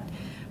to that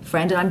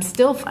friend. And I'm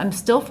still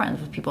friends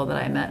with people that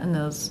I met in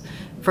those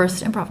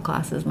first improv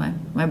classes.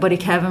 My buddy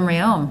Kevin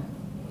Riom,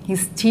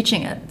 he's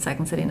teaching at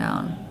Second City now,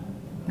 and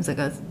he's like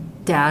a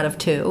dad of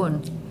 2,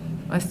 and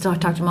I still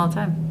talk to him all the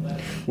time.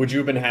 Would you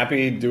have been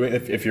happy doing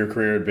if your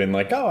career had been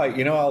like,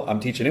 I'm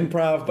teaching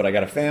improv, but I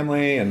got a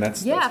family, and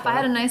that's if I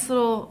had a nice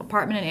little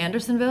apartment in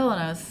Andersonville, and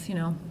I was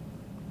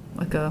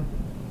like a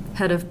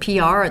head of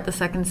PR at the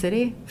Second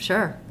City,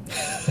 sure.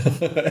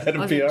 Head of I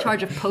was PR? in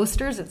charge of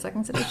posters at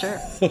Second City, sure.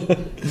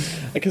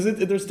 Because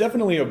there's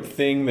definitely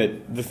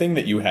the thing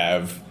that you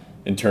have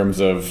in terms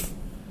of.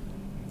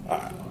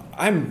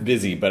 I'm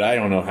busy, but I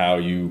don't know how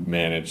you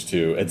manage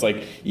to. It's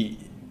like.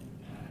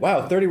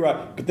 Wow, 30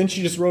 Rock, but then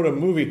she just wrote a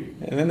movie,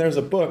 and then there's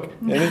a book,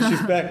 and then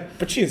she's back,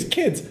 but she has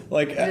kids.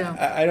 Like, yeah.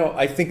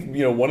 I think,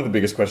 one of the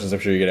biggest questions I'm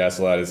sure you get asked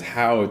a lot is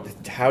how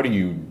do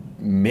you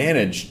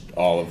manage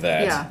all of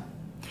that? Yeah.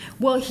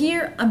 Well,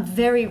 here, I'm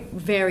very,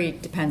 very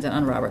dependent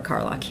on Robert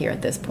Carlock here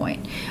at this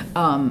point,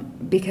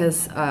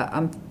 because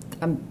I'm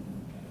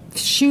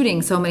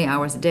shooting so many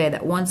hours a day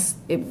that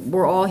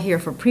we're all here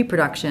for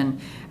pre-production,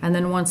 and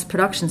then once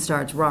production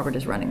starts, Robert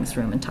is running this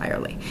room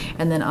entirely.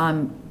 And then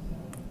I'm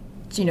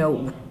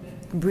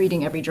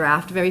reading every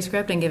draft of every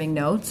script and giving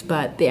notes,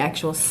 but the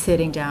actual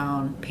sitting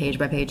down page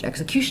by page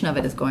execution of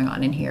it is going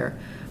on in here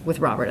with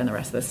Robert and the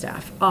rest of the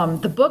staff.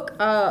 The book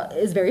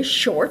is very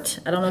short.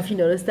 I don't know if you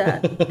noticed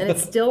that, and it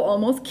still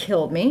almost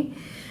killed me.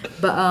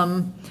 But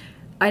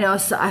I know,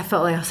 so I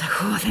felt like I was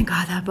like, oh, thank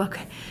God that book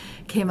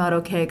came out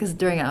okay, because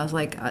during it I was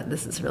like,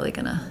 this is really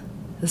gonna.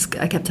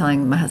 I kept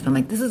telling my husband,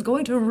 like, this is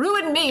going to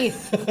ruin me,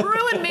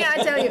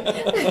 I tell you.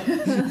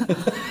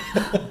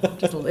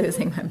 Just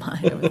losing my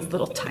mind over this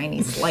little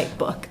tiny slight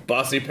book.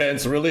 Bossy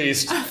Pants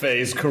released,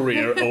 Faye's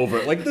career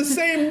over. Like the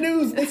same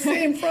news, the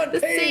same front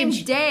page. The same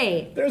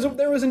day.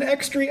 There was an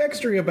extra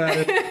about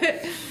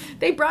it.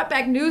 They brought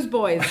back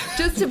Newsboys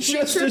just to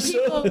make sure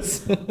people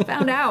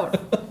found out.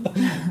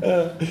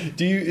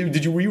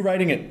 Were you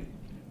writing it?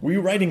 Were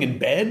you writing in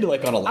bed,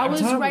 like on a laptop? I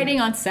was writing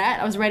on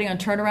set. I was writing on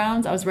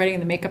turnarounds. I was writing in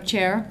the makeup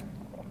chair.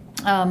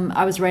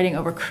 I was writing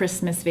over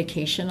Christmas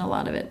vacation, a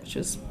lot of it, which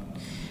was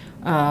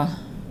I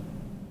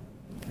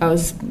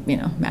was,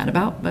 mad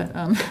about, but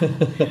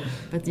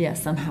but yeah,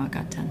 somehow it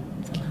got done.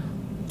 Somehow.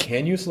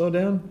 Can you slow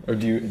down, or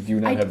do you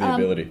not have the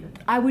ability?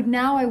 I would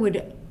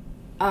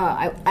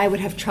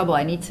have trouble.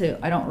 I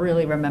don't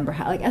really remember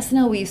how. Like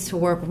SNL, we used to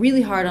work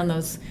really hard on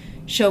those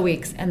show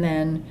weeks, and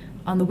then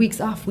on the weeks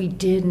off, we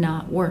did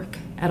not work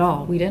at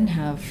all. We didn't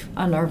have,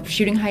 on our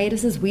shooting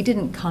hiatuses, we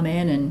didn't come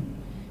in and,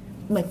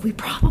 we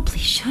probably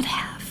should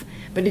have,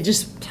 but it's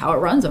just how it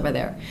runs over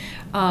there.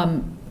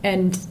 And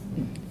I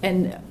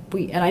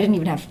didn't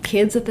even have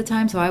kids at the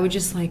time, so I would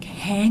just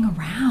hang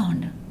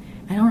around.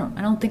 I don't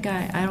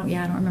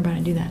remember how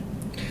to do that.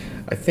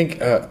 I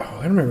think I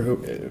don't remember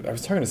who. I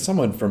was talking to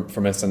someone from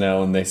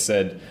SNL, and they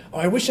said, "Oh,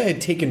 I wish I had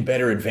taken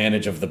better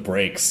advantage of the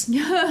breaks."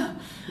 Yeah.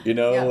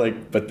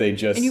 But they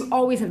just. And you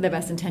always have the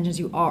best intentions.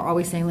 You are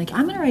always saying,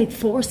 I'm going to write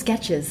 4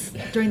 sketches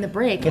during the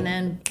break, and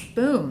then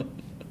boom,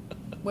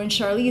 when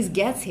Charlize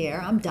gets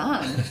here, I'm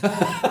done.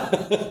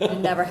 It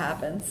never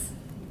happens.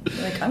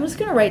 I'm just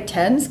going to write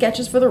 10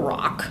 sketches for The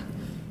Rock.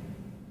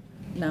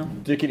 No.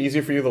 Did it get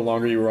easier for you the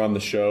longer you were on the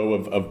show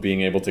of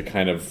being able to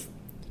kind of...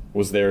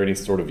 Was there any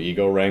sort of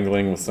ego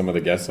wrangling with some of the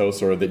guest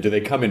hosts, or do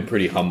they come in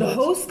pretty humble? The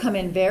hosts come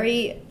in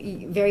very,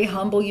 very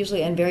humble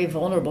usually, and very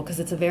vulnerable, because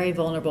it's a very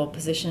vulnerable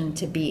position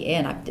to be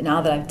in. Now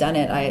that I've done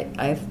it,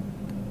 I've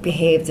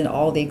behaved in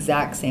all the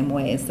exact same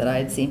ways that I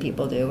had seen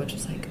people do, which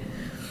was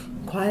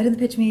quiet in the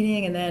pitch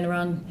meeting, and then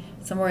around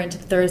somewhere into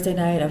Thursday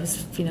night, I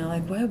was,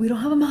 well, we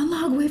don't have a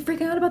monologue. We're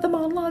freaking out about the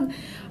monologue.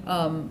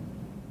 By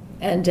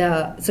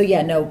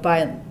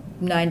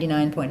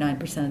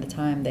 99.9% of the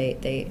time,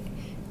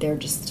 they're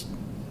just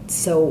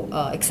so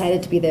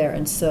excited to be there,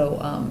 and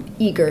so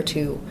eager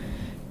to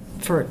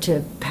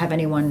have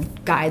anyone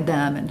guide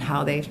them and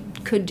how they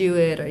could do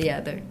it. Or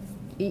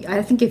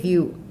I think if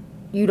you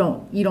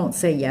don't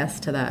say yes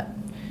to that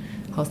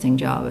hosting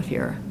job if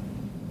you're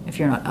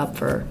not up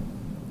for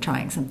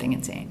trying something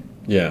insane.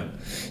 Yeah.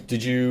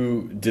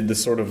 Did the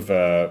sort of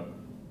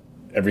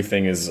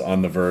everything is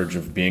on the verge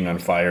of being on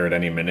fire at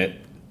any minute,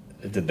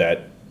 did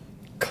that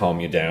calm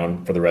you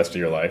down for the rest of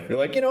your life? You're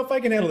like, if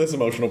I can handle this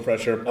emotional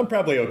pressure, I'm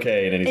probably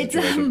okay in any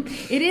situation.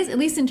 It is, at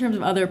least in terms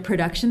of other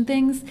production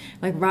things.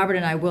 Like Robert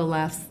and I will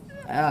laugh.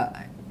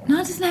 It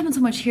doesn't happen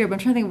so much here, but I'm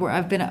trying to think where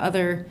I've been at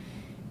other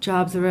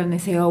jobs where they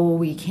say, oh, well,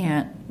 we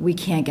can't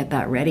get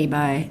that ready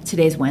by,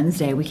 today's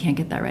Wednesday, we can't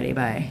get that ready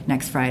by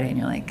next Friday. And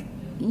you're like,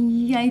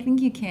 yeah, I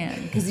think you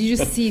can. Because you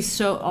just see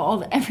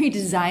every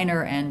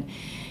designer and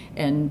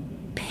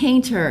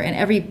painter and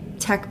every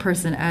tech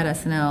person at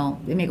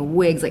SNL, they make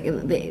wigs,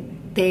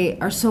 they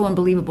are so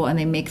unbelievable, and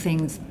they make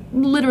things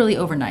literally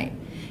overnight.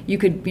 You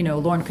could,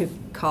 Lauren could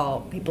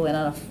call people in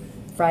on a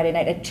Friday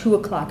night at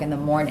 2:00 in the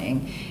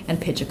morning and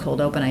pitch a cold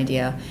open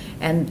idea,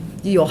 and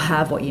you'll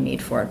have what you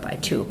need for it by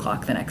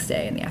 2:00 the next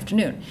day in the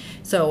afternoon.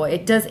 So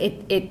it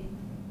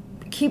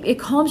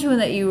calms you in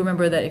that you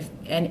remember that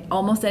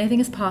almost anything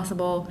is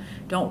possible.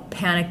 Don't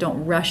panic.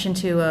 Don't rush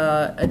into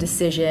a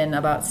decision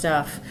about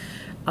stuff.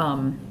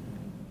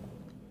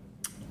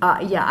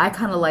 I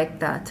kind of like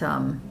that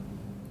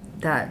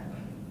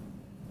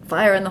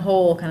fire in the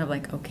hole, kind of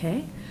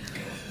okay,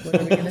 what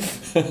are we gonna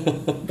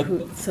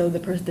so the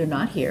person, they're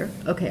not here,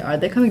 okay, are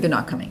they coming? They're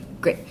not coming,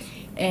 great.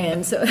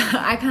 And so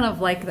I kind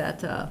of like that.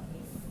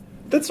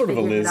 That's sort of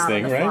a Liz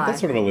thing, right? That's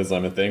sort of a Liz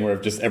Lemon thing, where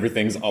just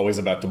everything's always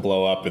about to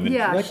blow up, and then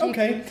you're like,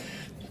 okay,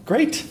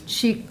 great.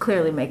 She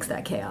clearly makes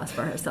that chaos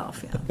for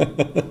herself.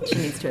 She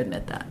needs to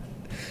admit that.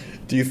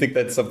 Do you think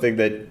that's something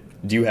do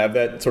you have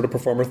that sort of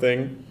performer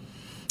thing?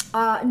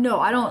 No,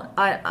 I don't.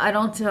 I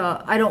don't.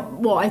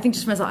 Well, I think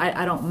just for myself,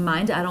 I don't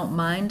mind. I don't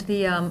mind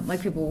the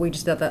people. We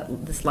just did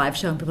this live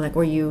show, and people were like,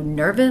 "Were you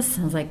nervous?"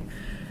 And I was like,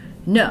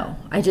 "No,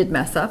 I did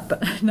mess up,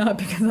 but not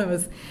because I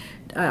was."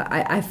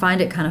 I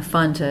find it kind of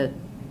fun to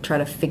try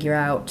to figure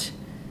out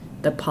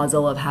the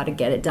puzzle of how to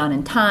get it done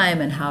in time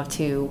and how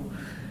to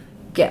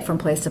get from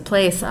place to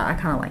place. I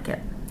kind of like it.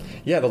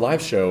 Yeah, the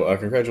live show.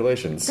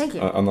 Congratulations! Thank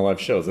you. On the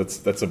live shows.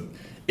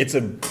 It's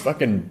a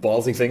fucking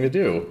ballsy thing to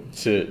do,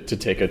 to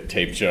take a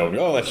tape show and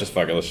let's just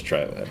try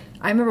that.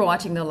 I remember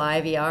watching the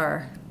live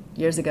ER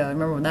years ago. I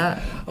remember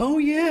that. Oh,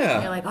 yeah.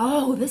 And you're like,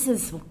 oh, this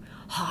is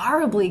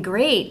horribly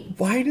great.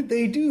 Why did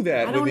they do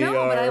that? I don't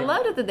know, but I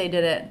loved it that they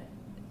did it.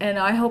 And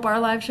I hope our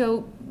live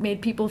show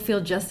made people feel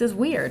just as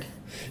weird.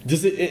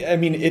 Does it?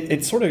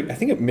 It's sort of. I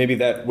think maybe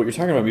that what you're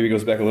talking about maybe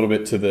goes back a little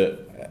bit to the.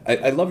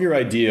 I love your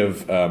idea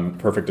of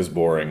perfect is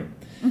boring.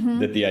 Mm-hmm.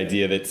 That the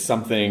idea that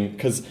something,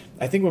 because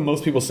I think when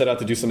most people set out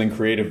to do something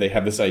creative, they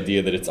have this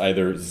idea that it's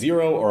either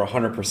 0 or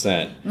 100%.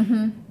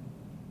 Mm-hmm.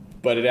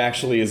 But it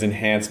actually is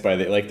enhanced by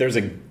do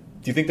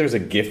you think there's a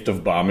gift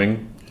of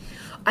bombing?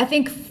 I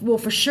think, well,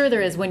 for sure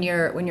there is when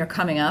you're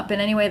coming up in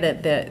any way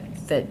that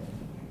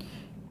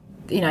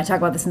I talk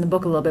about this in the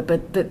book a little bit,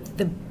 but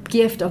the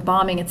gift of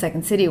bombing at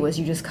Second City was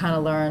you just kind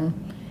of learn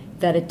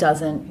that it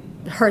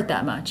doesn't hurt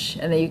that much,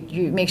 and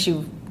it makes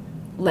you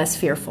less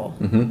fearful.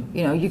 Mm-hmm.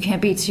 You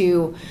can't be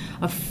too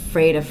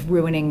afraid of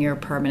ruining your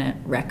permanent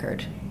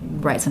record.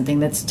 Write something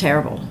that's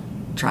terrible.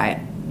 Try it.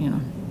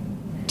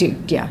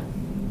 Dude, yeah.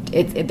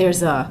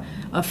 There's a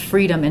of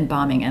freedom in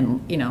bombing.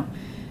 And, you know,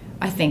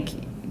 I think,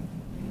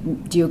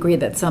 do you agree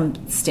that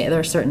there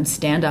are certain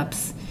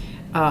stand-ups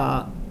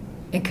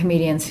and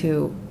comedians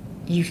who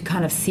you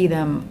kind of see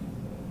them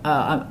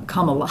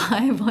come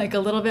alive like a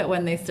little bit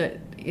when they start?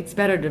 It's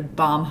better to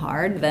bomb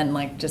hard than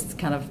like just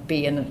kind of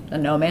be in a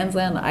no man's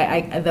land.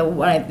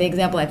 The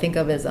example I think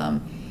of is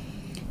kind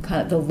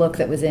of the look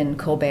that was in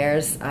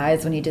Colbert's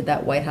eyes when he did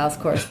that White House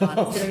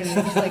correspondence interview.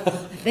 And like, I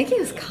think he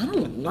was kind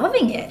of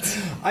loving it.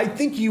 I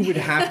think you would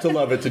have to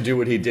love it to do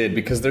what he did,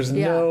 because there's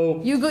no.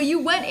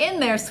 You went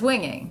in there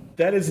swinging.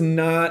 That is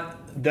not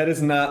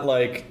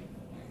like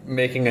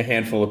making a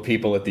handful of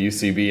people at the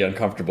UCB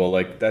uncomfortable.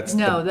 Like that's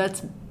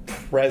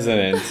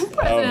president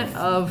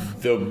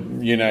of the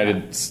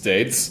United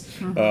States,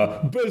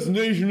 best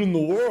nation in the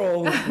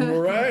world,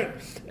 right?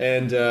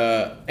 And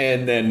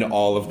then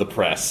all of the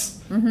press.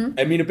 Mm-hmm.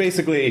 I mean,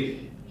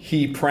 basically,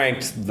 he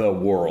pranked the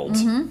world,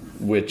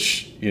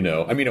 which, you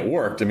know, I mean, it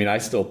worked. I mean, I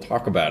still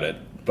talk about it,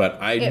 but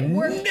I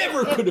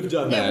never could have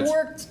done that. It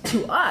worked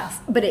to us,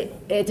 but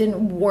it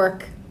didn't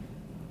work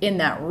in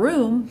that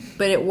room,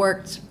 but it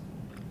worked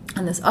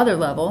on this other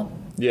level.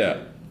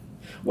 Yeah.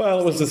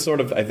 Well, it was a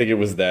sort of, I think it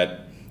was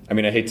that. I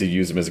mean, I hate to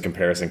use him as a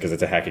comparison because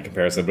it's a hacky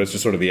comparison, but it's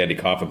just sort of the Andy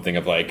Kaufman thing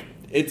of like,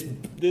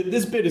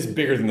 this bit is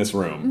bigger than this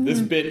room. Mm-hmm. This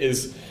bit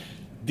is,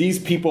 these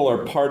people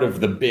are part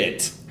of the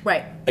bit,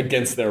 right,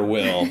 against their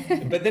will.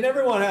 But then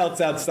everyone else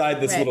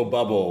outside this little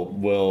bubble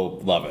will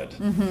love it.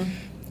 Mm-hmm.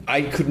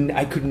 I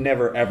could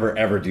never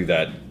ever do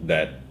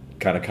that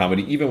kind of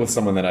comedy, even with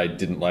someone that I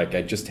didn't like.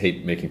 I just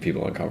hate making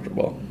people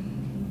uncomfortable.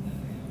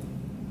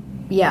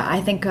 Yeah,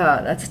 I think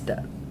that's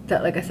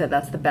like I said,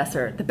 that's the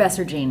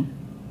Besser gene.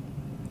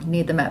 You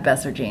need the Matt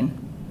Besser gene.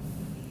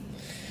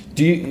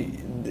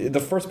 The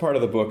first part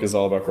of the book is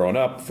all about growing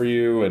up for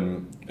you,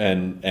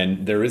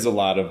 and there is a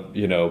lot of,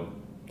 you know,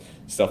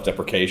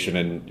 self-deprecation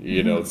and,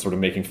 you know, sort of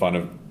making fun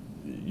of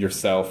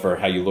yourself or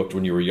how you looked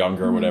when you were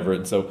younger or whatever.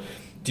 And so,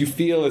 do you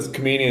feel as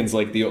comedians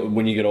like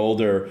when you get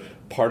older,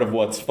 part of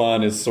what's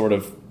fun is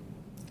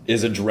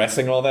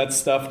addressing all that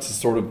stuff to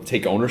sort of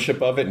take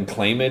ownership of it and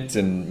claim it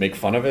and make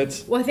fun of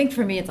it? Well, I think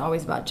for me it's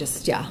always about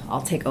just,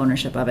 I'll take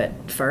ownership of it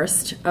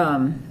first.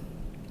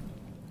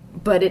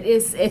 But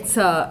it's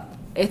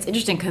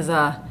interesting because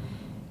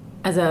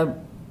as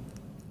a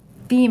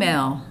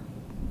female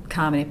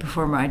comedy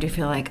performer, I do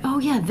feel like, oh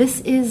yeah,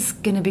 this is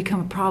going to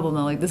become a problem.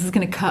 Like this is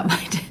going to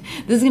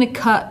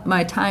cut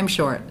my time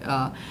short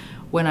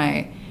when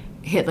I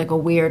hit like a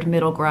weird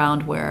middle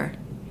ground where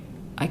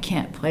I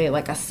can't play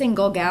like a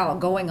single gal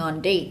going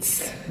on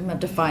dates. I'm going to have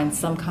to find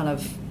some kind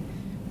of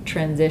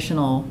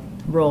transitional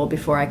role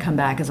before I come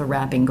back as a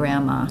rapping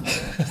grandma.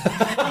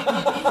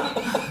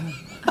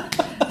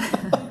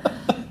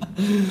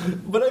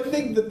 But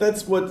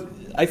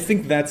I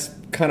think that's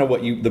kind of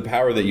what the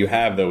power that you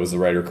have, though, as the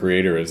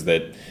writer-creator, is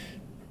that,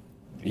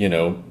 you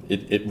know,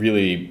 it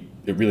really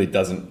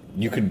doesn't,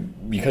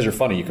 because you're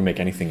funny, you can make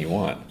anything you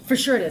want. For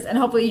sure it is. And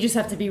hopefully you just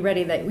have to be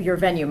ready that your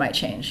venue might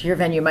change. Your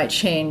venue might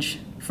change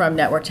from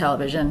network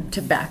television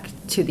to back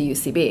to the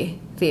UCB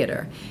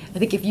theater. I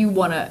think if you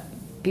want to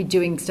be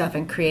doing stuff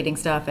and creating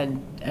stuff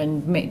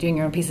and doing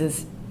your own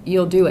pieces,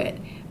 you'll do it.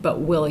 But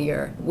will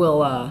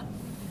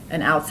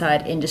an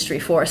outside industry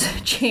force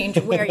change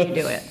where you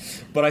do it?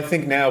 But I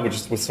think now,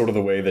 with sort of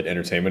the way that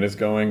entertainment is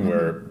going,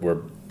 where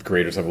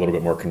creators have a little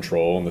bit more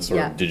control in the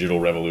sort of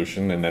digital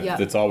revolution, and that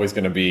it's always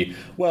going to be,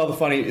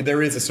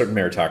 there is a certain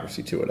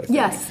meritocracy to it, I think.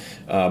 Yes.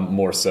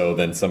 More so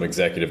than some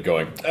executive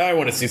going, I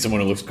want to see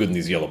someone who looks good in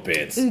these yellow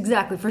pants.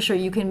 Exactly, for sure.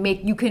 You can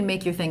make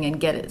your thing and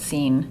get it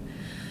seen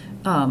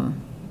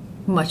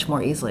much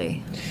more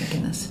easily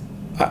in this.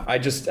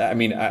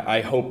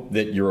 I hope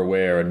that you're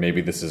aware, and maybe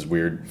this is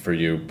weird for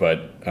you,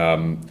 but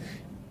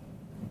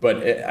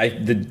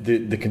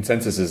the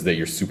consensus is that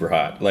you're super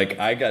hot. Like,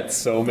 I got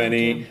so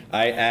many.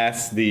 I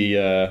asked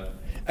and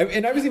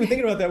I was even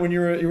thinking about that when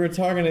you were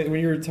talking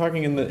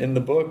in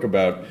the book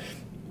about,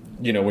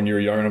 you know, when you were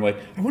young, and I'm like,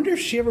 I wonder if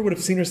she ever would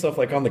have seen herself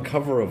like on the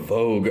cover of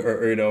Vogue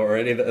or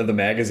any of the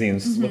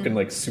magazines looking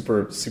like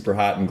super super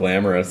hot and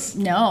glamorous.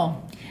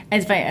 No.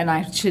 It's funny, and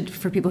I should,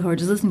 for people who are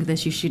just listening to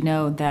this, you should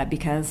know that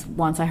because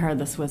once I heard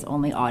this was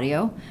only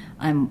audio,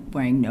 I'm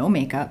wearing no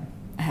makeup.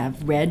 I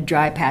have red,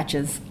 dry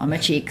patches on my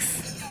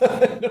cheeks.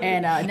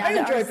 And I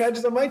have dry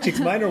patches on my cheeks.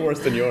 Mine are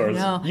worse than yours.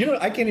 No. You know,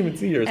 I can't even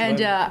see yours. And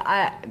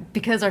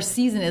because our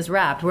season is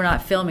wrapped, we're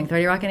not filming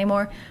 30 Rock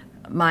anymore,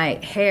 my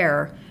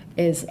hair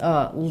is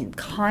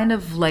kind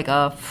of like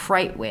a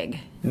fright wig.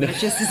 No. It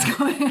just is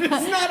going on. It's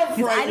not a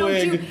fright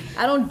wig.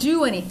 I don't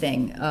do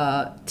anything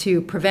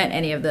to prevent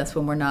any of this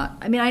when we're not.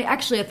 I mean, I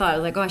thought,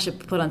 like, I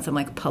should put on some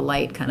like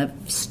polite kind of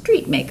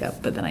street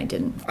makeup, but then I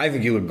didn't. I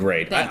think you look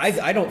great.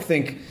 I don't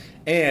think.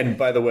 And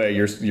by the way,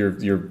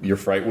 your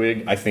fright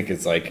wig, I think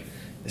it's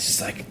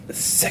just like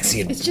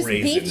sexy and brazen. It's just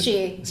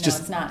peachy.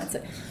 It's not.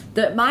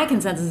 My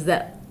consensus is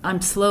that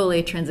I'm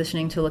slowly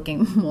transitioning to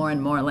looking more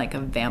and more like a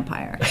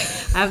vampire.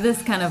 I have this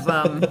kind of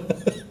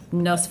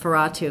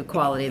Nosferatu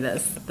quality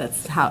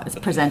that's how it's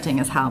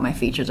presenting as how my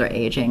features are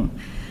aging.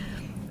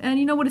 And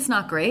you know what? It's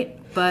not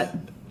great, but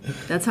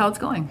that's how it's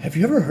going. Have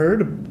you ever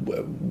heard?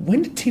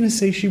 When did Tina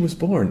say she was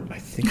born? I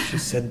think she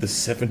said the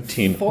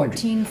 1700s.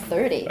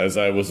 1430. As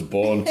I was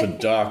born to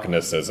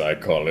darkness, as I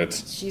call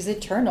it. She's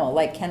eternal,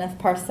 like Kenneth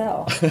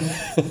Parcell.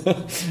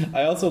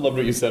 I also loved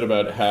what you said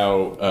about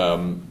how,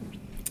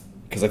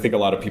 because I think a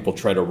lot of people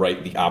try to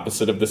write the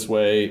opposite of this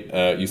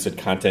way. You said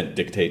content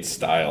dictates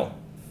style.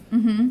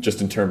 Mm-hmm.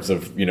 Just in terms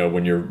of,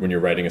 when you're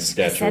writing a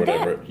sketch or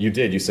whatever. That. You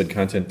did. You said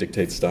content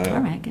dictates style.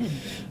 All right,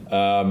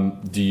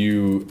 good. Do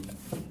you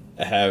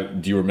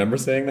remember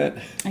saying that?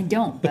 I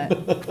don't, but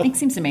I think it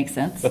seems to make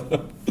sense.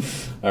 All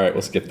right,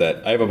 we'll skip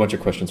that. I have a bunch of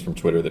questions from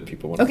Twitter that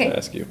people wanted to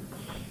ask you.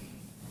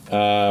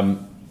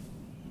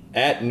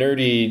 At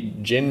Nerdy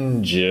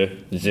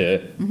Ginge.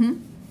 Mm-hmm.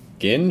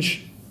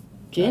 Ginge?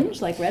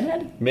 Ginge, like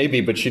redhead?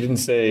 Maybe, but she didn't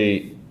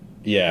say.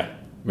 Yeah,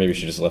 maybe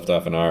she just left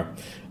off an R.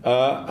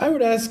 I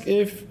would ask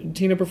if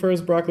Tina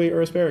prefers broccoli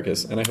or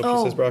asparagus, and I hope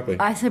she says broccoli.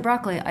 I say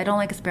broccoli. I don't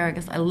like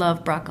asparagus. I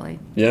love broccoli.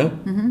 Yeah?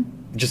 Mm-hmm.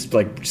 Just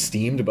like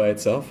steamed by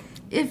itself?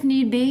 If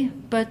need be,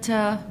 but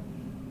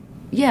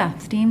yeah,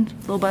 steamed, a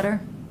little butter.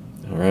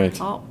 All right.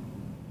 Oh.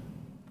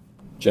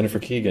 Jennifer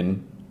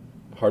Keegan,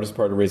 hardest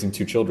part of raising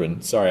 2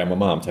 children. Sorry, I'm a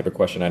mom. Type of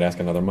question I'd ask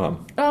another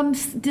mom.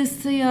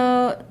 Just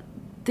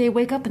they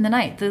wake up in the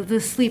night.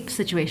 The sleep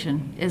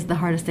situation is the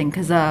hardest thing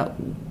because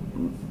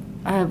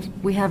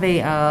we have a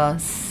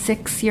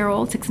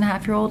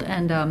 6.5-year-old,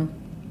 and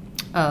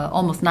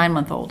almost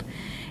 9-month-old.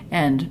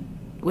 And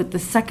with the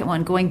second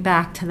one, going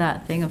back to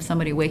that thing of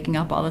somebody waking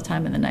up all the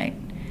time in the night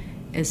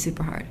is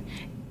super hard.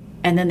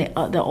 And then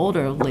the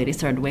older lady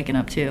started waking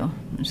up too.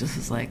 It just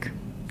was like,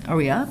 are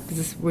we up?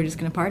 We're just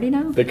going to party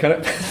now? They kind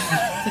of...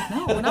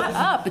 No, we're not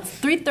up. It's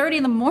 3:30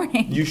 in the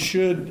morning. You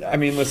should... I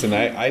mean, listen,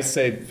 I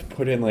say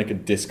put in like a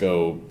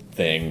disco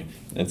thing,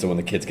 and so when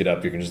the kids get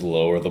up, you can just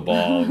lower the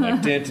ball and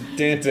like dance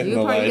in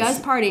the lights. You guys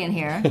party in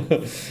here.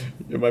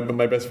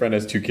 My best friend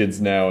has 2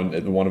 kids now,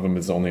 and one of them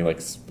is only like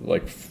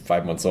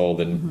 5 months old,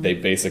 and they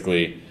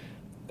basically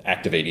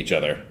activate each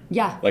other.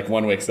 Yeah. Like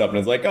one wakes up and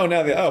is like, oh,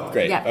 now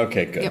great. Yeah.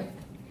 Okay, good. Yep.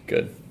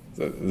 Good.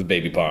 So it's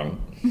baby pong.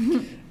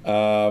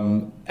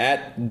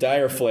 At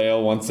Dire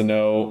Flail wants to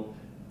know,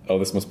 oh,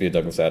 this must be a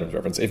Douglas Adams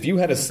reference. If you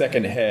had a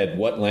second head,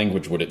 what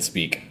language would it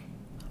speak?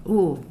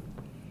 Ooh.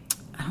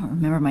 I don't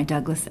remember my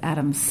Douglas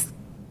Adams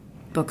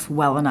books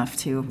well enough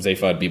to...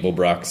 Zaphod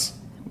Beeblebrox.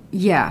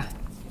 Yeah.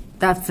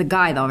 That's the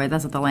guy, though, right?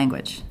 That's not the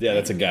language. Yeah,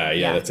 that's a guy.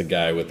 Yeah, Yeah. that's a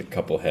guy with a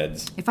couple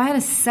heads. If I had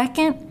a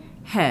second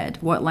head,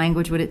 what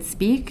language would it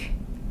speak?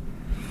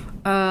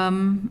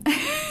 Now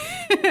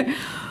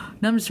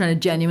I'm just trying to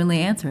genuinely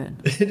answer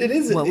it. It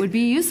is. What would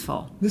be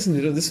useful?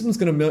 Listen, this one's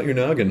going to melt your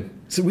noggin.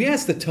 So we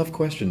ask the tough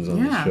questions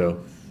on this show.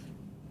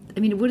 I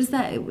mean, what is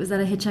that? Was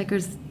that a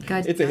Hitchhiker's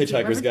Guide? It's a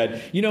Hitchhiker's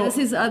Guide. Does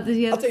his, I'll tell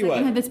you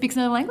what. Head that speaks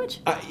another language?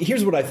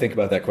 Here's what I think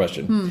about that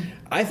question.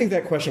 I think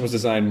that question was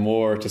designed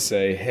more to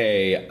say,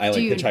 hey, I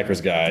like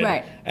Hitchhiker's Guide,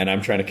 right. and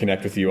I'm trying to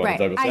connect with you on the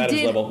Douglas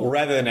Adams level,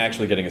 rather than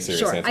actually getting a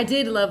serious answer. I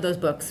did love those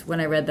books when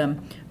I read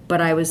them,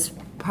 but I was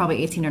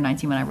probably 18 or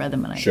 19 when I read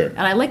them. And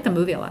I liked the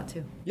movie a lot,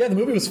 too. Yeah, the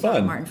movie was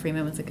fun. Martin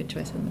Freeman was a good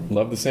choice for the movie.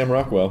 Love the Sam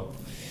Rockwell.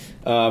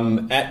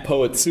 At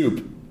Poet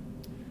Soup,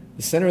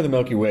 the center of the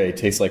Milky Way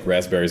tastes like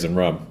raspberries and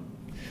rum.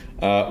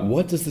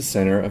 What does the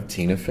center of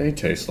Tina Fey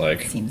taste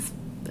like? Seems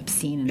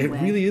obscene in a way.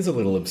 It really is a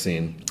little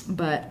obscene.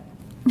 But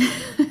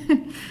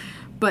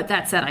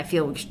that said, I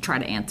feel we should try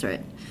to answer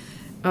it.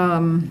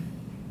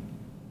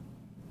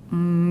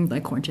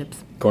 Like corn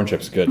chips. Corn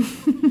chips, good.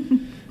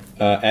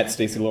 At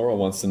Stacy Laurel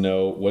wants to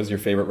know, what's your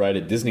favorite ride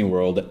at Disney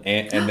World?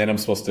 And then I'm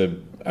supposed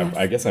to, yes.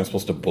 I guess I'm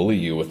supposed to bully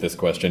you with this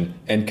question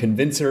and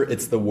convince her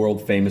it's the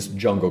world-famous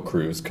Jungle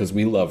Cruise, because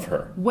we love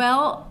her.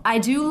 Well, I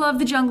do love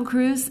the Jungle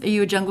Cruise. Are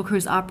you a Jungle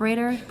Cruise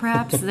operator,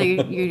 perhaps? So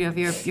you have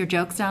your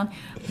jokes down?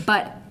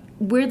 But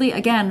weirdly,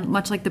 again,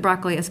 much like the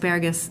broccoli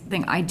asparagus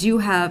thing, I do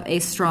have a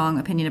strong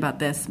opinion about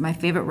this. My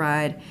favorite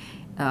ride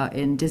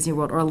in Disney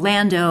World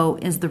Orlando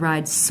is the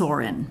ride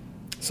Soarin'.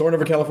 Soarin'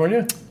 over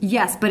California?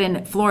 Yes, but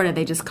in Florida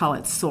they just call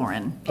it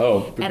Soarin'.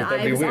 Oh, and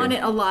I was on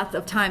it a lot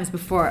of times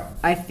before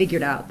I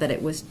figured out that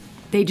it was.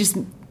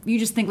 You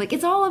just think like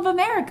it's all of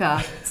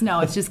America.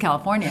 No, it's just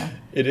California.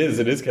 It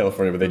is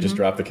California, but they just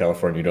dropped the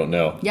California you don't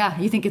know. Yeah,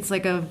 you think it's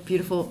like a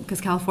beautiful, because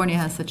California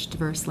has such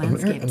diverse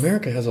landscapes.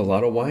 America has a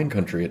lot of wine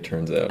country, it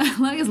turns out.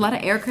 There's a lot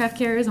of aircraft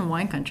carriers and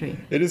wine country.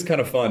 It is kind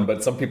of fun,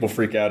 but some people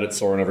freak out at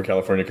Soarin' over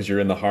California because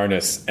you're in the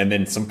harness, and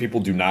then some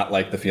people do not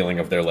like the feeling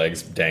of their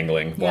legs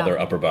dangling while their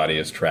upper body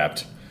is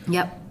trapped.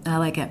 Yep, I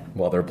like it.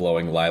 While they're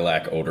blowing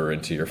lilac odor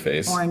into your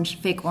face.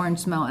 Fake orange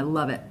smell, I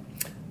love it.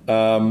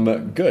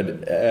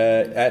 Good.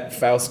 At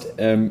Faust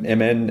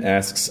MN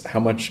asks, how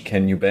much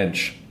can you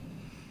bench?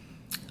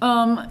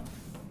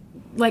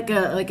 Like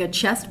a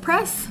chest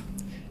press?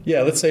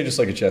 Yeah, let's say just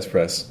like a chest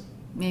press.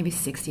 Maybe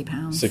 60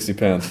 pounds. 60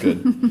 pounds, good.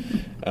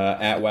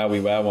 At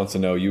Wowie Wow wants to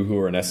know, Yoo-Hoo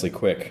or Nestle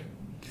Quick?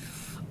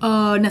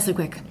 Nestle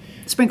Quick.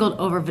 Sprinkled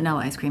over vanilla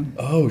ice cream.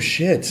 Oh,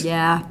 shit.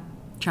 Yeah,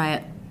 try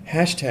it.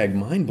 Hashtag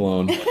mind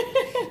blown.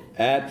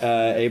 At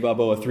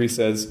Ababoa3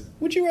 says,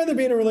 would you rather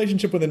be in a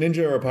relationship with a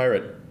ninja or a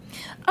pirate?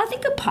 I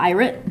think a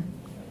pirate.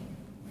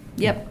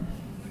 Yep.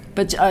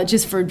 But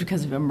just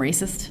because I'm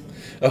racist.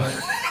 Oh,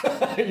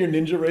 you're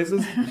ninja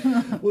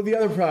racist? Well, the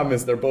other problem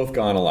is they're both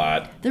gone a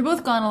lot. They're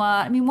both gone a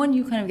lot. I mean, one,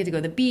 you kind of get to go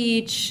to the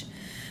beach.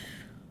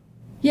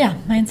 Yeah,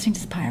 my instinct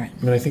is pirate.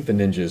 I mean, I think the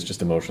ninja is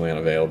just emotionally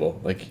unavailable.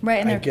 Like,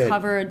 right, and they're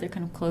covered. They're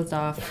kind of closed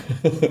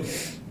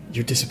off.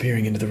 You're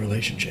disappearing into the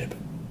relationship.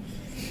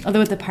 Although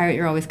with the pirate,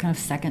 you're always kind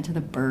of second to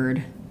the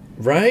bird.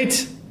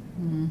 Right?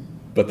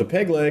 But the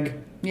peg leg...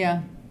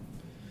 Yeah.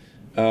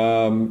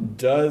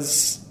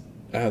 This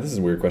is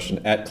a weird question.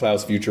 At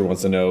Klaus Future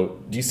wants to know,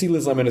 do you see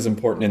Liz Lemon as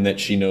important in that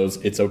she knows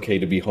it's okay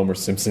to be Homer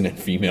Simpson and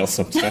female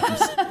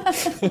sometimes?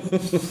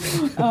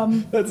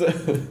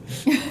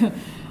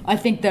 I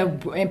think the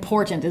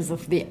important is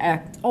the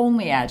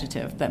only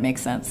adjective that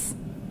makes sense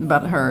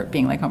about her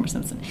being like Homer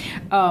Simpson.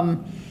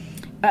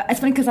 It's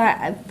funny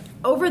because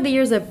over the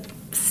years I've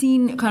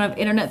seen kind of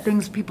internet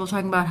things, people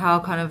talking about how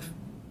kind of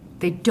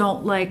they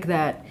don't like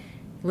that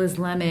Liz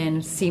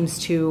Lemon seems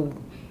to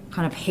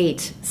kind of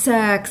hate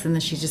sex and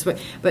that she's just...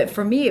 But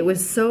for me, it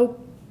was so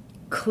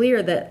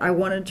clear that I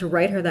wanted to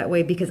write her that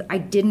way because I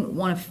didn't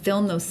want to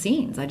film those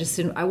scenes. I just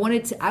didn't... I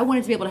wanted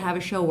to be able to have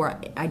a show where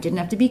I didn't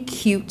have to be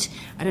cute.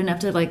 I didn't have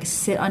to like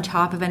sit on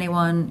top of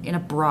anyone in a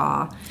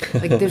bra.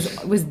 Like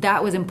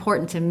that was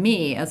important to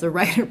me as a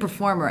writer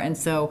performer, and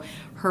so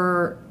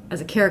her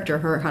as a character,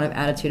 her kind of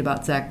attitude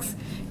about sex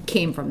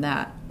came from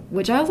that.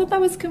 Which I also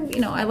thought was,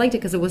 I liked it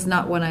because it was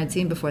not one I had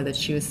seen before. There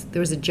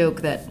was a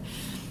joke that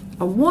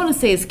I want to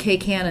say is Kay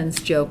Cannon's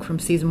joke from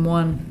season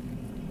 1,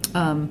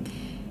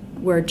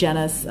 where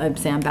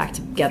I'm back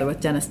together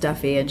with Dennis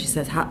Duffy, and she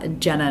says,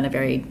 Jenna in a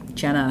very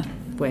Jenna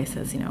way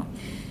says,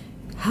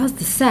 how's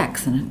the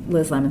sex? And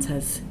Liz Lemon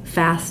says,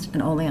 fast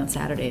and only on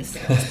Saturdays.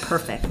 It's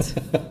perfect.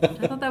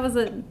 I thought that was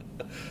a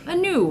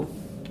new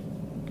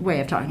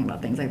way of talking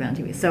about things like that on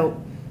TV.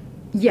 So,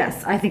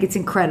 yes, I think it's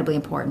incredibly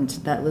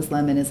important that Liz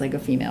Lemon is like a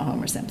female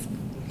Homer Simpson.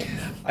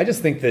 I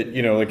just think that,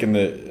 like in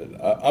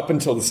the up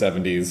until the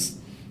 70s,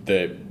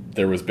 that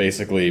there was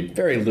basically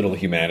very little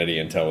humanity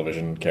in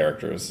television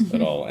characters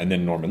at all. And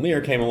then Norman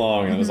Lear came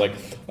along, and it was like,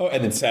 oh,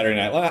 and then Saturday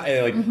Night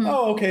Live,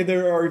 oh, okay,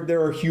 there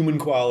are human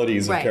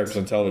qualities of characters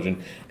on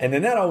television. And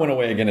then that all went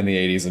away again in the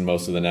 80s and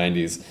most of the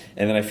 90s.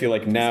 And then I feel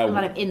like now... a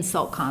lot of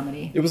insult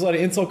comedy. It was a lot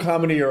of insult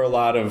comedy or a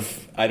lot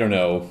of, I don't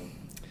know...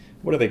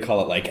 What do they call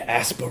it? Like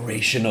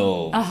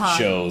aspirational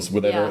shows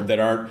that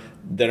aren't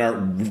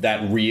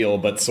that real,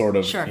 but sort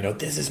of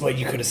this is what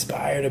you could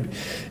aspire to be.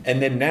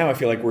 And then now I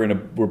feel like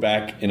we're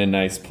back in a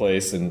nice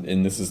place,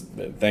 and this is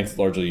thanks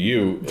largely to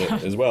you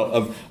as well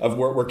of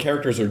where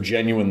characters are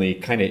genuinely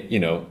kind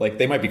of like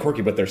they might be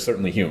quirky, but they're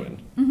certainly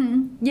human.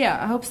 Mm-hmm.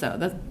 Yeah, I hope so.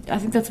 I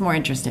think that's more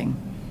interesting.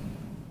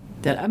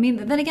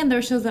 Then again, there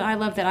are shows that I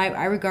love that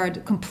I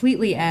regard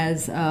completely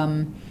as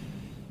kind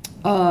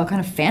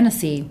of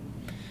fantasy.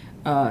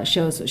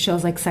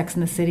 Shows like Sex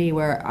and the City,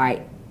 where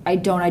I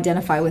don't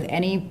identify with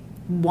any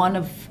one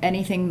of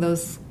anything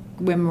those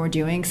women were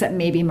doing, except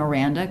maybe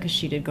Miranda, because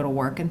she did go to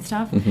work and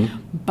stuff.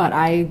 But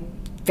I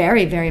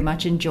very, very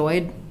much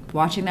enjoyed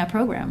watching that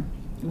program.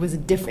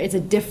 It's a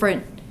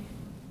different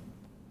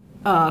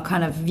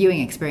kind of viewing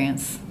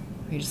experience.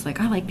 You're just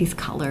like, I like these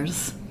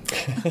colors.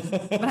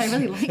 But I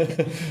really like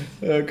it.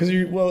 Because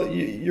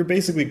you're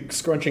basically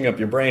scrunching up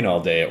your brain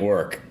all day at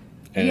work.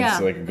 And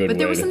it's like a good way. But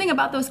there was something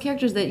about those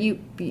characters that you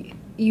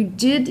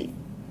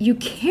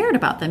cared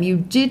about them. You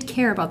did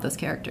care about those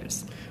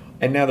characters.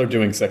 And now they're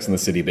doing Sex and the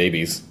City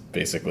babies,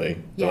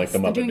 basically. They're like the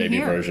Muppet Baby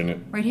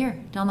version. Right here,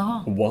 down the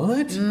hall.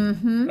 What?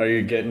 Mm-hmm. Are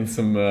you getting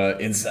some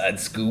inside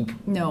scoop?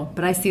 No,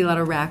 but I see a lot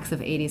of racks of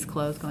 80s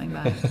clothes going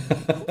by.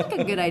 It's like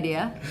a good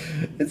idea.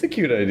 It's a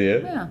cute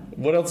idea. Yeah.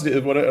 What else?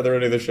 What are there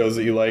any other shows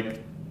that you like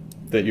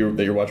that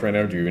you're watching right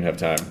now? Or do you even have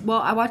time? Well,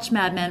 I watched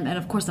Mad Men, and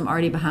of course I'm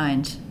already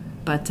behind.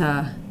 But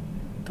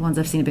the ones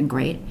I've seen have been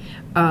great.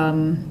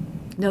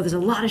 No, there's a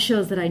lot of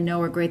shows that I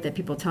know are great that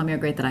people tell me are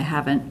great that I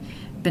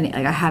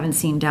haven't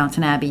seen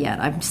Downton Abbey yet.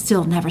 I've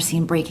still never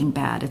seen Breaking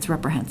Bad. It's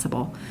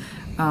reprehensible.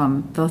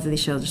 Both of these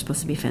shows are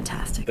supposed to be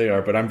fantastic. They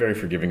are, but I'm very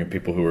forgiving of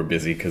people who are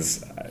busy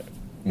because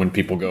when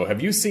people go,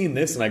 "Have you seen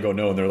this?" and I go,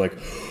 "No," and they're like,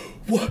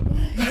 "What?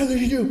 How did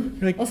you do?"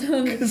 You're like,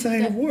 because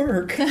I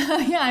work.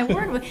 Yeah, I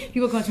work with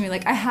people come to me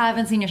like, "I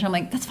haven't seen your show." I'm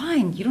like, "That's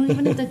fine. You don't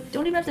even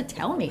have to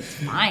tell me. It's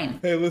fine."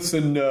 Hey,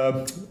 listen,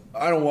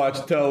 I don't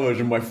watch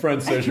television. My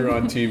friend says you're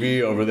on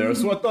TV over there,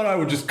 so I thought I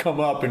would just come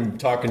up and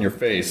talk in your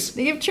face.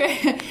 They give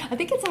I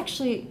think it's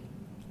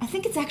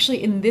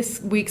actually in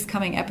this week's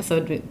coming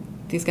episode.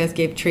 These guys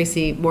gave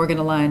Tracy Morgan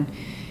a line.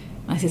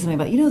 I say something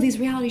about these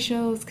reality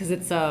shows because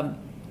it's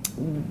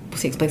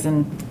takes place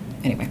in.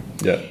 Anyway,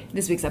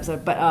 this week's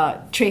episode.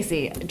 But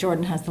Tracy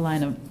Jordan has the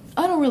line of,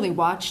 I don't really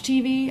watch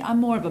TV.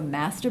 I'm more of a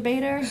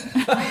masturbator.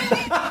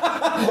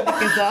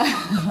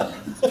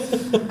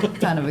 It's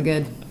kind of a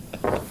good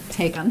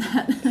take on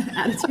that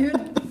attitude.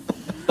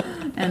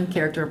 And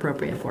character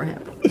appropriate for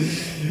him.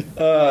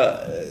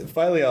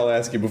 Finally, I'll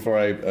ask you before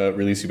I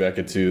release you back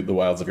into the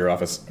wilds of your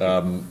office.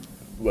 I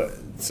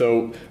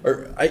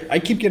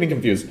keep getting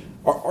confused.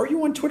 Are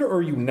you on Twitter or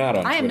are you not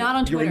on Twitter? I am not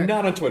on Twitter. You're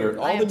not on Twitter.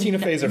 All the Tina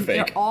Feys are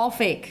fake. They're all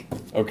fake.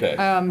 Okay.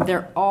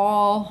 They're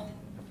all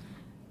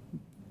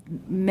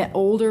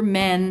older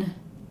men.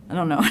 I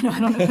don't know. I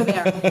don't know who they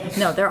are.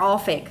 No, they're all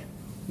fake.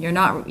 You're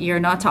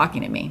not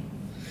talking to me.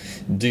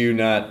 Do you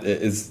not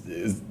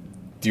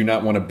do you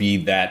not want to be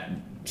that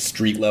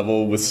street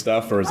level with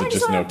stuff, or is it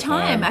just don't no have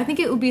time? I think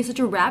it would be such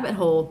a rabbit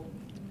hole.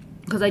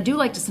 Because I do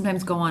like to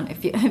sometimes go on.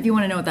 If you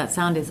want to know what that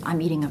sound is,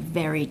 I'm eating a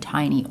very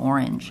tiny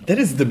orange. That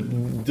is the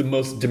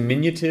most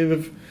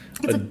diminutive,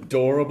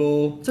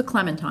 adorable. It's a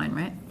clementine,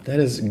 right? That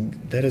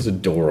is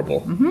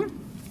adorable. Mm-hmm.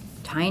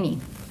 Tiny.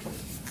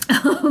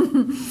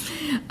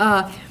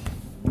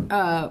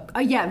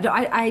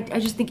 I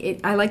just think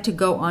I like to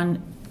go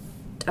on.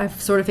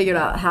 I've sort of figured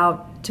out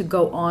how to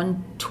go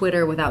on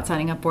Twitter without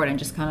signing up for it, and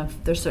just kind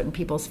of there's certain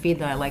people's feed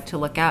that I like to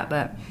look at,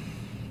 but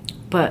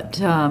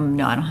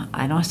no,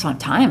 I don't have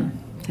time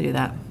to do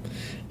that.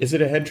 Is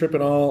it a head trip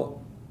at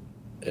all?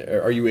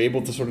 Are you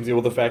able to sort of deal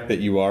with the fact that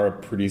you are a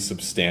pretty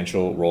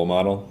substantial role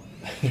model?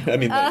 I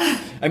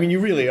mean, you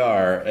really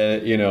are,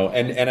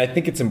 and I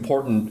think it's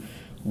important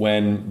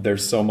when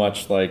there's so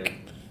much like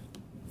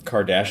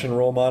Kardashian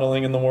role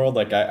modeling in the world.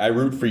 Like I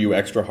root for you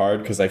extra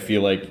hard because I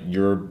feel like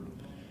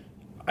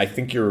I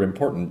think you're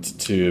important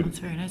to. That's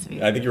very nice of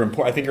you. I think you're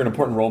important. I think you're an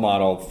important role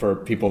model for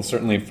people,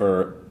 certainly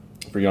for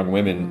young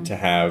women to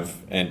have,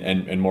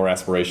 and more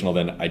aspirational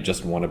than I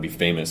just want to be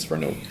famous for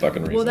no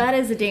fucking reason. Well, that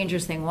is a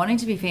dangerous thing. Wanting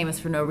to be famous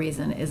for no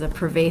reason is a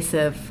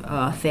pervasive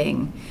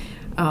thing.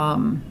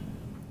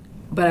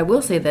 But I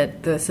will say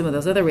that some of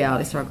those other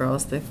reality star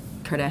girls, the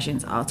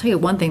Kardashians, I'll tell you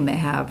one thing they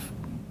have.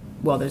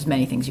 Well, there's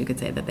many things you could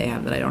say that they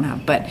have that I don't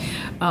have. But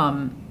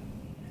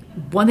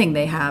one thing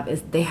they have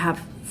is they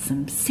have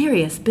some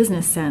serious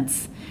business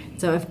sense.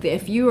 So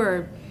if you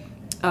were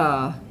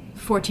a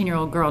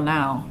 14-year-old girl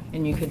now,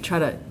 and you could try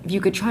to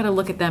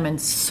look at them and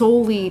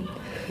solely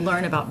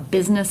learn about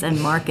business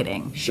and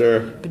marketing, sure,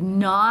 but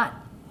not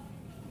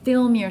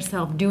film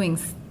yourself doing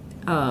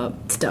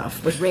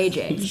stuff with Ray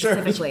J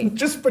specifically.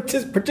 Just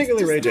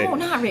particularly Ray J. No,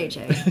 not Ray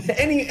J.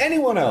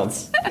 Anyone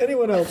else?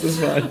 Anyone else is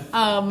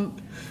fine.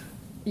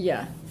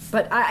 Yeah,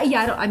 but I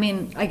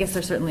guess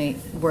there's certainly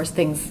worse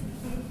things.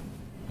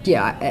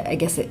 Yeah, I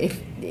guess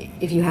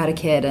if you had a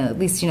kid, and at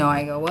least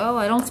I go, well,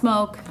 I don't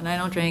smoke and I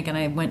don't drink, and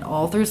I went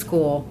all through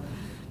school.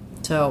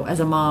 So as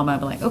a mom, I'd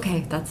be like,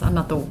 okay, I'm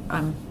not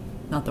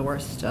the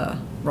worst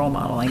role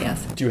model, I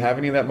guess. Do you have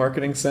any of that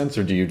marketing sense,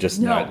 or do you just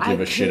not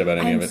give a shit about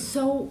any of it?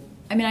 For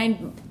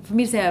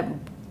me to say I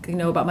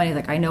know about money,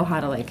 like I know how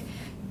to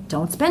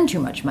don't spend too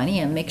much money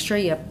and make sure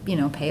you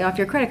pay off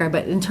your credit card.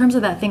 But in terms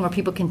of that thing where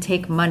people can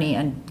take money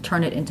and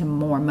turn it into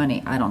more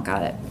money, I don't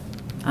got it.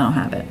 I don't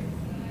have it.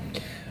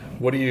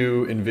 What do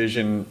you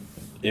envision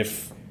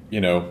if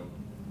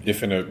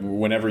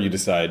whenever you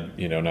decide,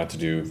 not to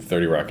do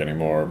 30 Rock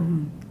anymore,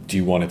 do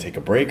you want to take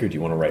a break, or do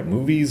you want to write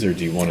movies, or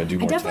do you want to do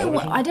more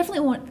television? I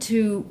definitely want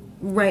to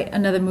write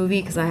another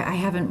movie, because I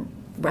haven't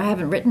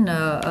written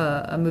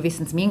a movie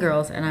since Mean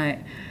Girls, and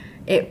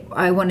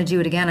I want to do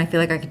it again. I feel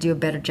like I could do a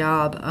better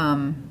job.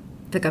 I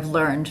think I've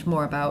learned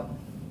more about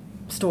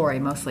story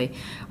mostly.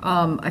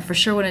 I for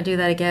sure want to do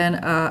that again,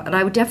 and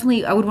I would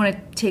want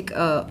to take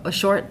a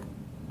short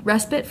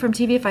respite from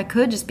TV if I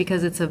could, just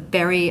because it's a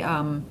very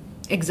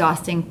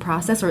exhausting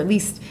process, or at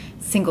least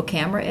single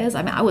camera is.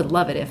 I mean, I would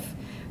love it if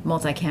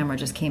multi-camera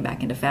just came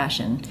back into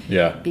fashion.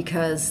 Yeah.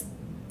 Because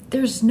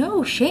there's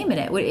no shame in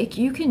it.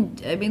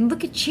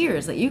 Look at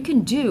Cheers. You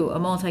can do a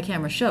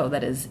multi-camera show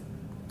that is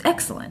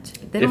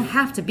excellent. They don't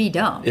have to be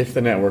dumb. If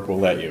the network will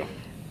let you.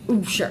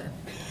 Ooh, sure.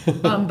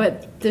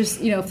 But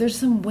there's, if there's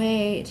some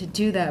way to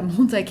do that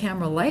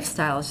multi-camera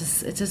lifestyle,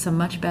 it's just a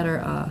much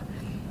better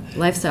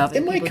lifestyle.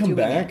 It might come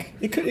back.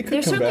 It could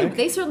come back.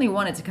 They certainly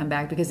want it to come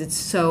back because it's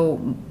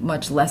so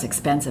much less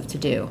expensive to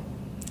do.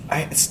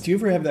 Do you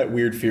ever have that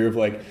weird fear of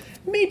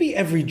maybe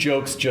every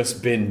joke's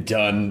just been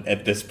done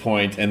at this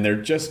point, and there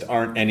just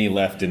aren't any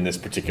left in this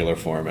particular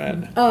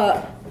format?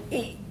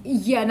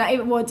 Yeah,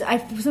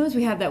 sometimes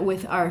we have that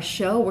with our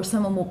show, where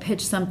someone will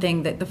pitch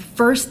something that the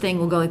first thing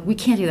will go we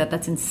can't do that,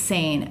 that's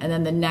insane, and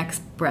then the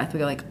next breath we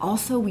go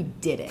also we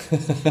did it.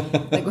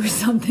 Or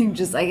something,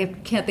 just I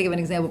can't think of an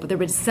example, but there have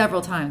been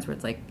several times where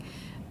it's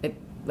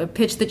a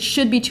pitch that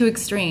should be too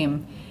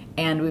extreme,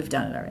 and we've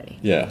done it already.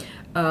 Yeah.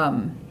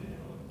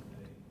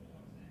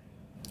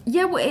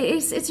 Yeah, well,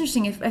 it's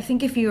interesting. I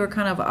think if you are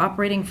kind of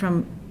operating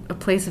from a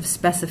place of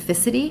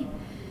specificity,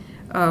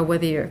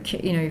 whether your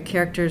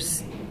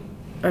characters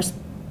are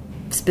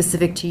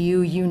specific to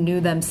you, you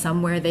knew them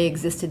somewhere, they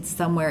existed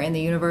somewhere in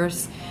the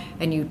universe,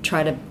 and you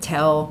try to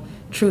tell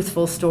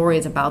truthful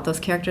stories about those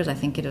characters, I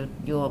think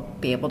you'll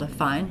be able to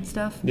find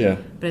stuff. Yeah.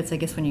 But it's, I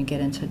guess, when you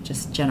get into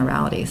just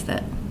generalities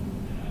that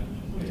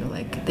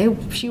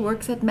you're she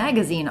works at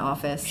magazine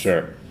office.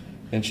 Sure.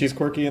 And she's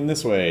quirky in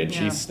this way, and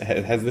Yeah. she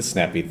has this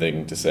snappy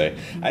thing to say.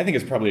 I think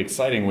it's probably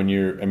exciting when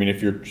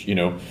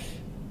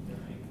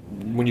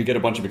when you get a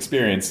bunch of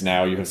experience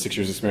now, you have 6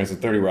 years experience at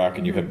 30 Rock,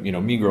 and you have,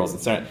 Mean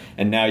Girls,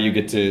 and now you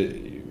get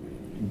to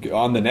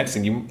on the next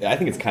thing, I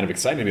think it's kind of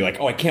exciting to be like,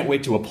 oh, I can't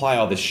wait to apply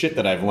all this shit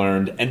that I've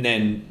learned and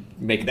then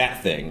make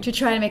that thing. To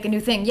try to make a new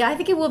thing. Yeah, I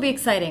think it will be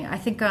exciting. I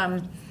think,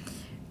 and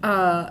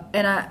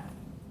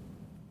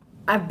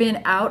I've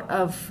been out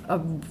of a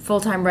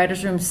full-time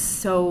writer's room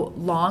so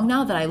long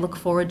now that I look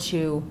forward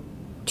to,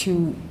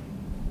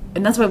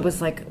 and that's what it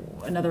was like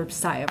another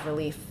sigh of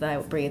relief that I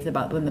breathed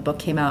about when the book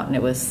came out and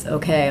it was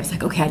okay. I was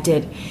like, okay, I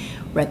did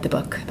write the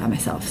book by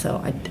myself,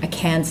 so I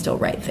can still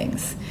write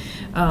things.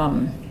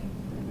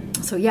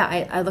 So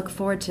yeah, I look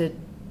forward to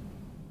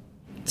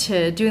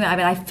doing that. I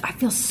mean, I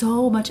feel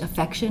so much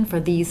affection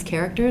for these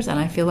characters, and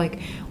I feel like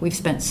we've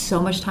spent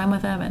so much time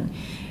with them, and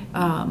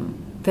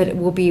that it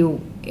will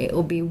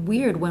be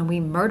weird when we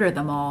murder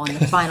them all in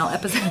the final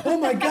episode. Oh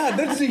my god,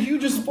 that's the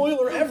hugest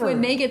spoiler ever.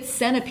 When they get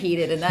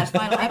centipeded in that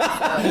final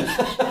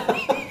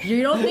episode.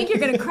 You don't think you're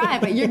going to cry,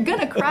 but you're going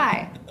to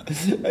cry.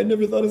 I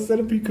never thought a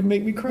centipede could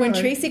make me cry. When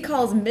Tracy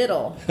calls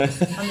middle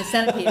on the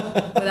centipede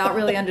without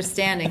really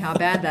understanding how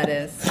bad that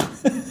is.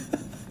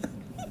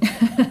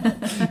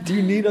 Do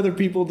you need other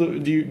people to?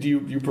 Do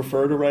you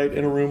prefer to write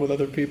in a room with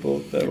other people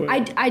that way?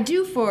 I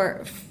do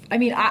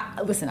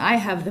listen, I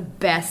have the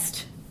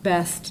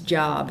best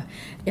job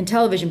in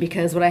television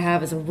because what I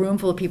have is a room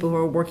full of people who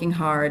are working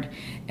hard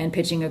and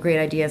pitching great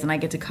ideas, and I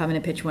get to come in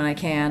and pitch when I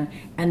can,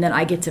 and then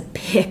I get to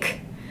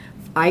pick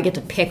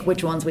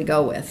which ones we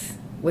go with,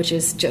 which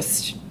is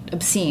just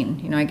obscene.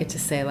 You know, I get to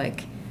say,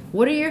 like,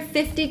 what are your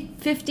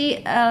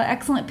 50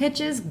 excellent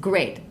pitches?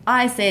 Great.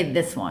 I say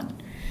this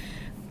one.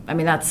 I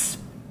mean, it's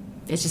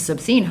just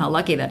obscene how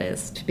lucky that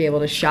is to be able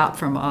to shop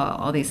from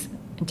all these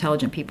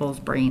intelligent people's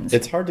brains.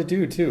 It's hard to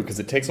do, too, because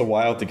it takes a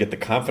while to get the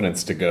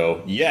confidence to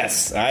go,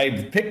 yes,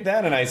 I picked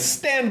that and I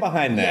stand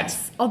behind that.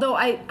 Yes. Although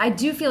I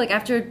do feel like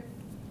after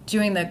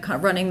doing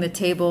running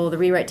the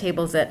rewrite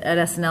tables at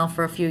SNL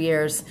for a few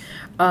years,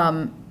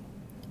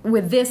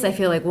 with this, I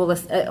feel like, well,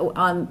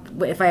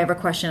 if I ever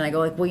question, I go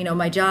like, well, you know,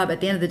 my job, at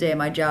the end of the day,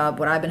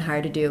 what I've been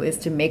hired to do is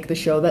to make the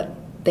show that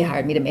they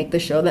hired me to make, the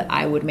show that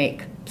I would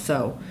make.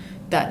 So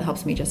that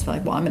helps me just feel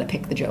like, well, I'm going to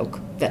pick the joke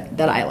that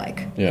I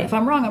like. Yeah. If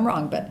I'm wrong, I'm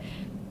wrong, but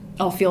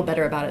I'll feel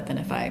better about it than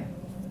if I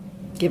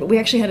give it. We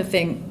actually had a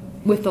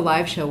thing with the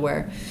live show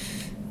where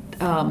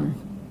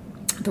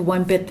the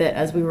one bit that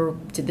as we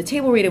did the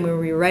table read and we were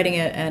rewriting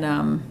it,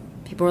 and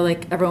people were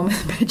like, everyone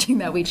was pitching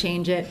that we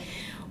change it,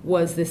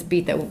 was this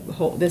beat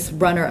this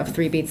runner of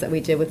 3 beats that we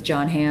did with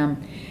John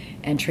Hamm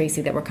and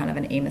Tracy that were kind of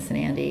an Amos and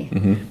Andy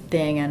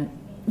thing, and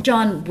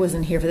John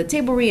wasn't here for the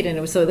table read, and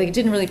it was so like it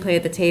didn't really play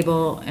at the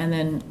table, and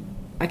then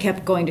I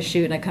kept going to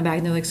shoot, and I come back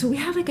and they're like, so we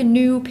have like a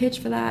new pitch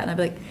for that, and I'd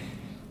be like,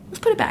 let's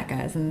put it back,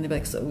 guys, and they'd be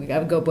like, so we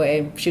gotta go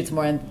away, shoot some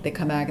more, and they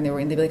come back and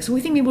they'd be like, so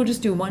we think maybe we'll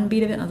just do one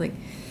beat of it, and I was like,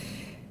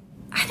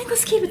 I think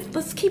let's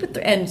keep it,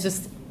 and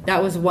just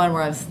that was one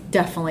where I was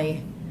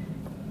definitely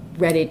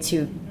ready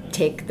to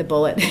take the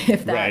bullet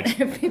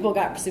if people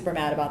got super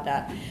mad about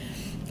that.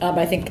 But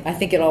I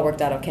think it all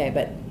worked out okay.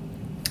 But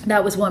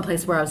that was one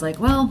place where I was like,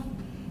 well,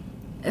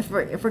 if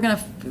we're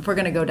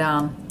gonna go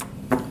down,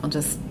 I'll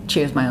just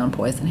choose my own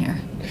poison here.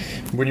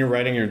 When you're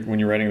writing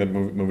the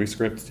movie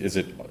script,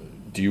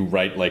 do you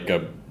write like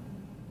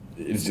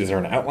is there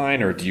an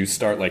outline, or do you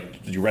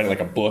write like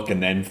a book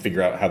and then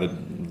figure out how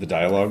the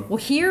dialogue? Well,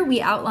 here we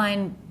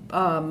outline.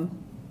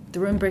 The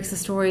room breaks the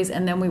stories,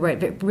 and then we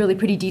write really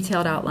pretty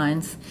detailed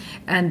outlines,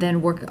 and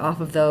then work off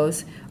of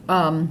those.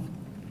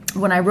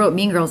 When I wrote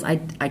Mean Girls, I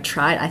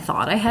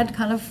thought I had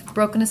kind of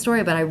broken a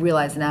story, but I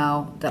realize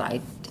now that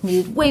I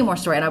needed way more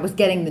story, and I was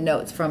getting the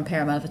notes from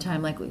Paramount at the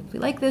time, like, we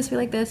like this,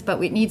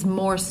 but it needs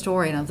more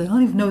story, and I was like, I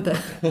don't even know what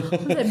does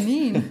that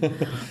mean?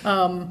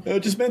 It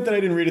just meant that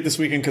I didn't read it this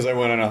weekend because I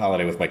went on a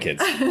holiday with my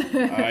kids.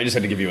 I just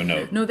had to give you a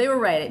note. No, they were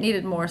right. It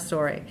needed more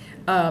story.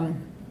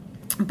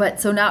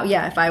 But so now,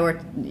 yeah, if I were,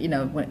 you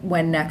know,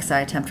 when next I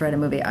attempt to write a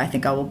movie, I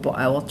think I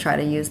will try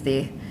to use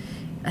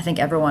I think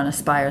everyone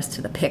aspires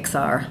to the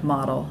Pixar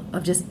model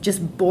of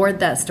just board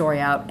that story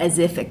out as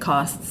if it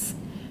costs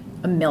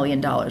 $1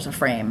 million a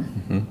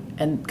frame.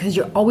 And because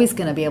you're always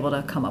going to be able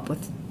to come up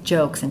with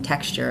jokes and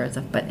texture,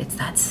 but it's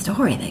that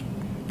story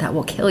that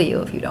will kill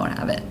you if you don't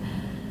have it.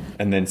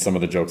 And then some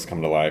of the jokes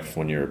come to life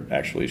when you're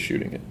actually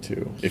shooting it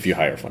too, if you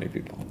hire funny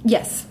people.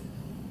 Yes.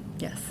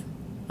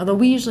 Although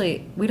we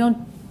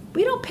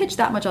don't pitch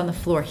that much on the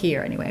floor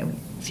here anyway.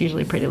 It's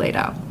usually pretty laid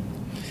out.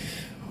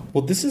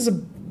 Well, this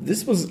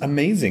was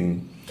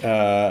amazing.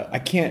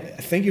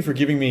 Thank you for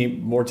giving me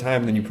more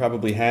time than you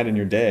probably had in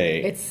your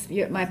day. It's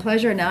my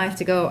pleasure. Now I have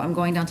to go. I'm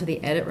going down to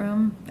the edit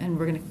room, and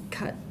we're going to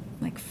cut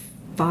like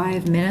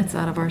 5 minutes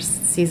out of our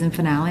season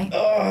finale.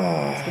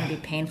 It's going to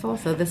be painful,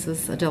 so this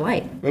is a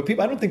delight. Well,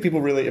 I don't think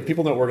if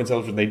people don't work in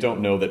television, they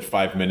don't know that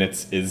 5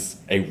 minutes is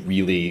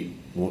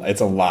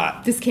it's a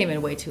lot. This came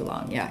in way too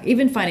long, yeah.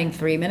 Even finding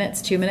 3 minutes,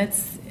 2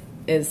 minutes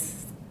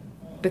is,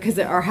 because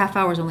our half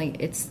hour is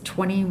it's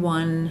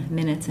 21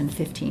 minutes and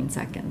 15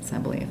 seconds, I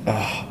believe.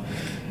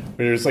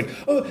 You're just like,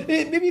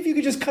 maybe if you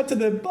could just cut to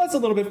the buzz a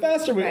little bit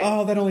faster. Right.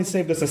 That only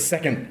saved us a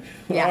second.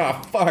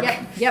 Yeah. Fuck.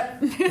 Yep.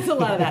 There's a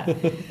lot of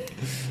that.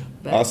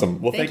 But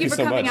Awesome. Well, thank you for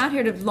so coming much. out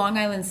here to Long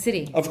Island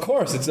City. Of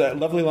course, it's a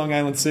lovely Long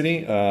Island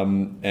City,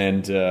 and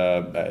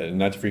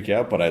not to freak you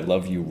out, but I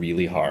love you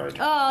really hard.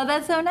 Oh,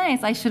 that's so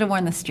nice. I should have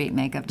worn the street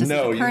makeup just as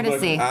a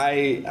courtesy. You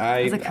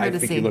look, I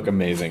think you look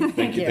amazing.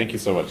 Thank you. Thank you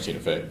so much, Tina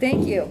Fey.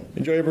 Thank you.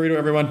 Enjoy your burrito,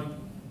 everyone.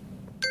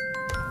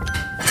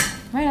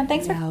 Right on.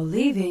 Thanks for. Now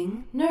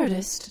leaving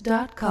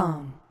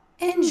Nerdist.com.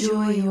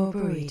 Enjoy your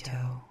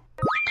burrito.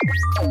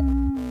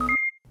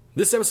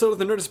 This episode of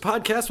the Nerdist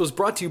Podcast was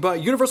brought to you by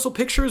Universal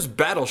Pictures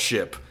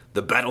Battleship.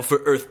 The battle for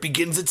Earth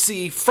begins at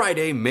sea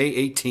Friday, May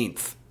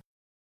 18th.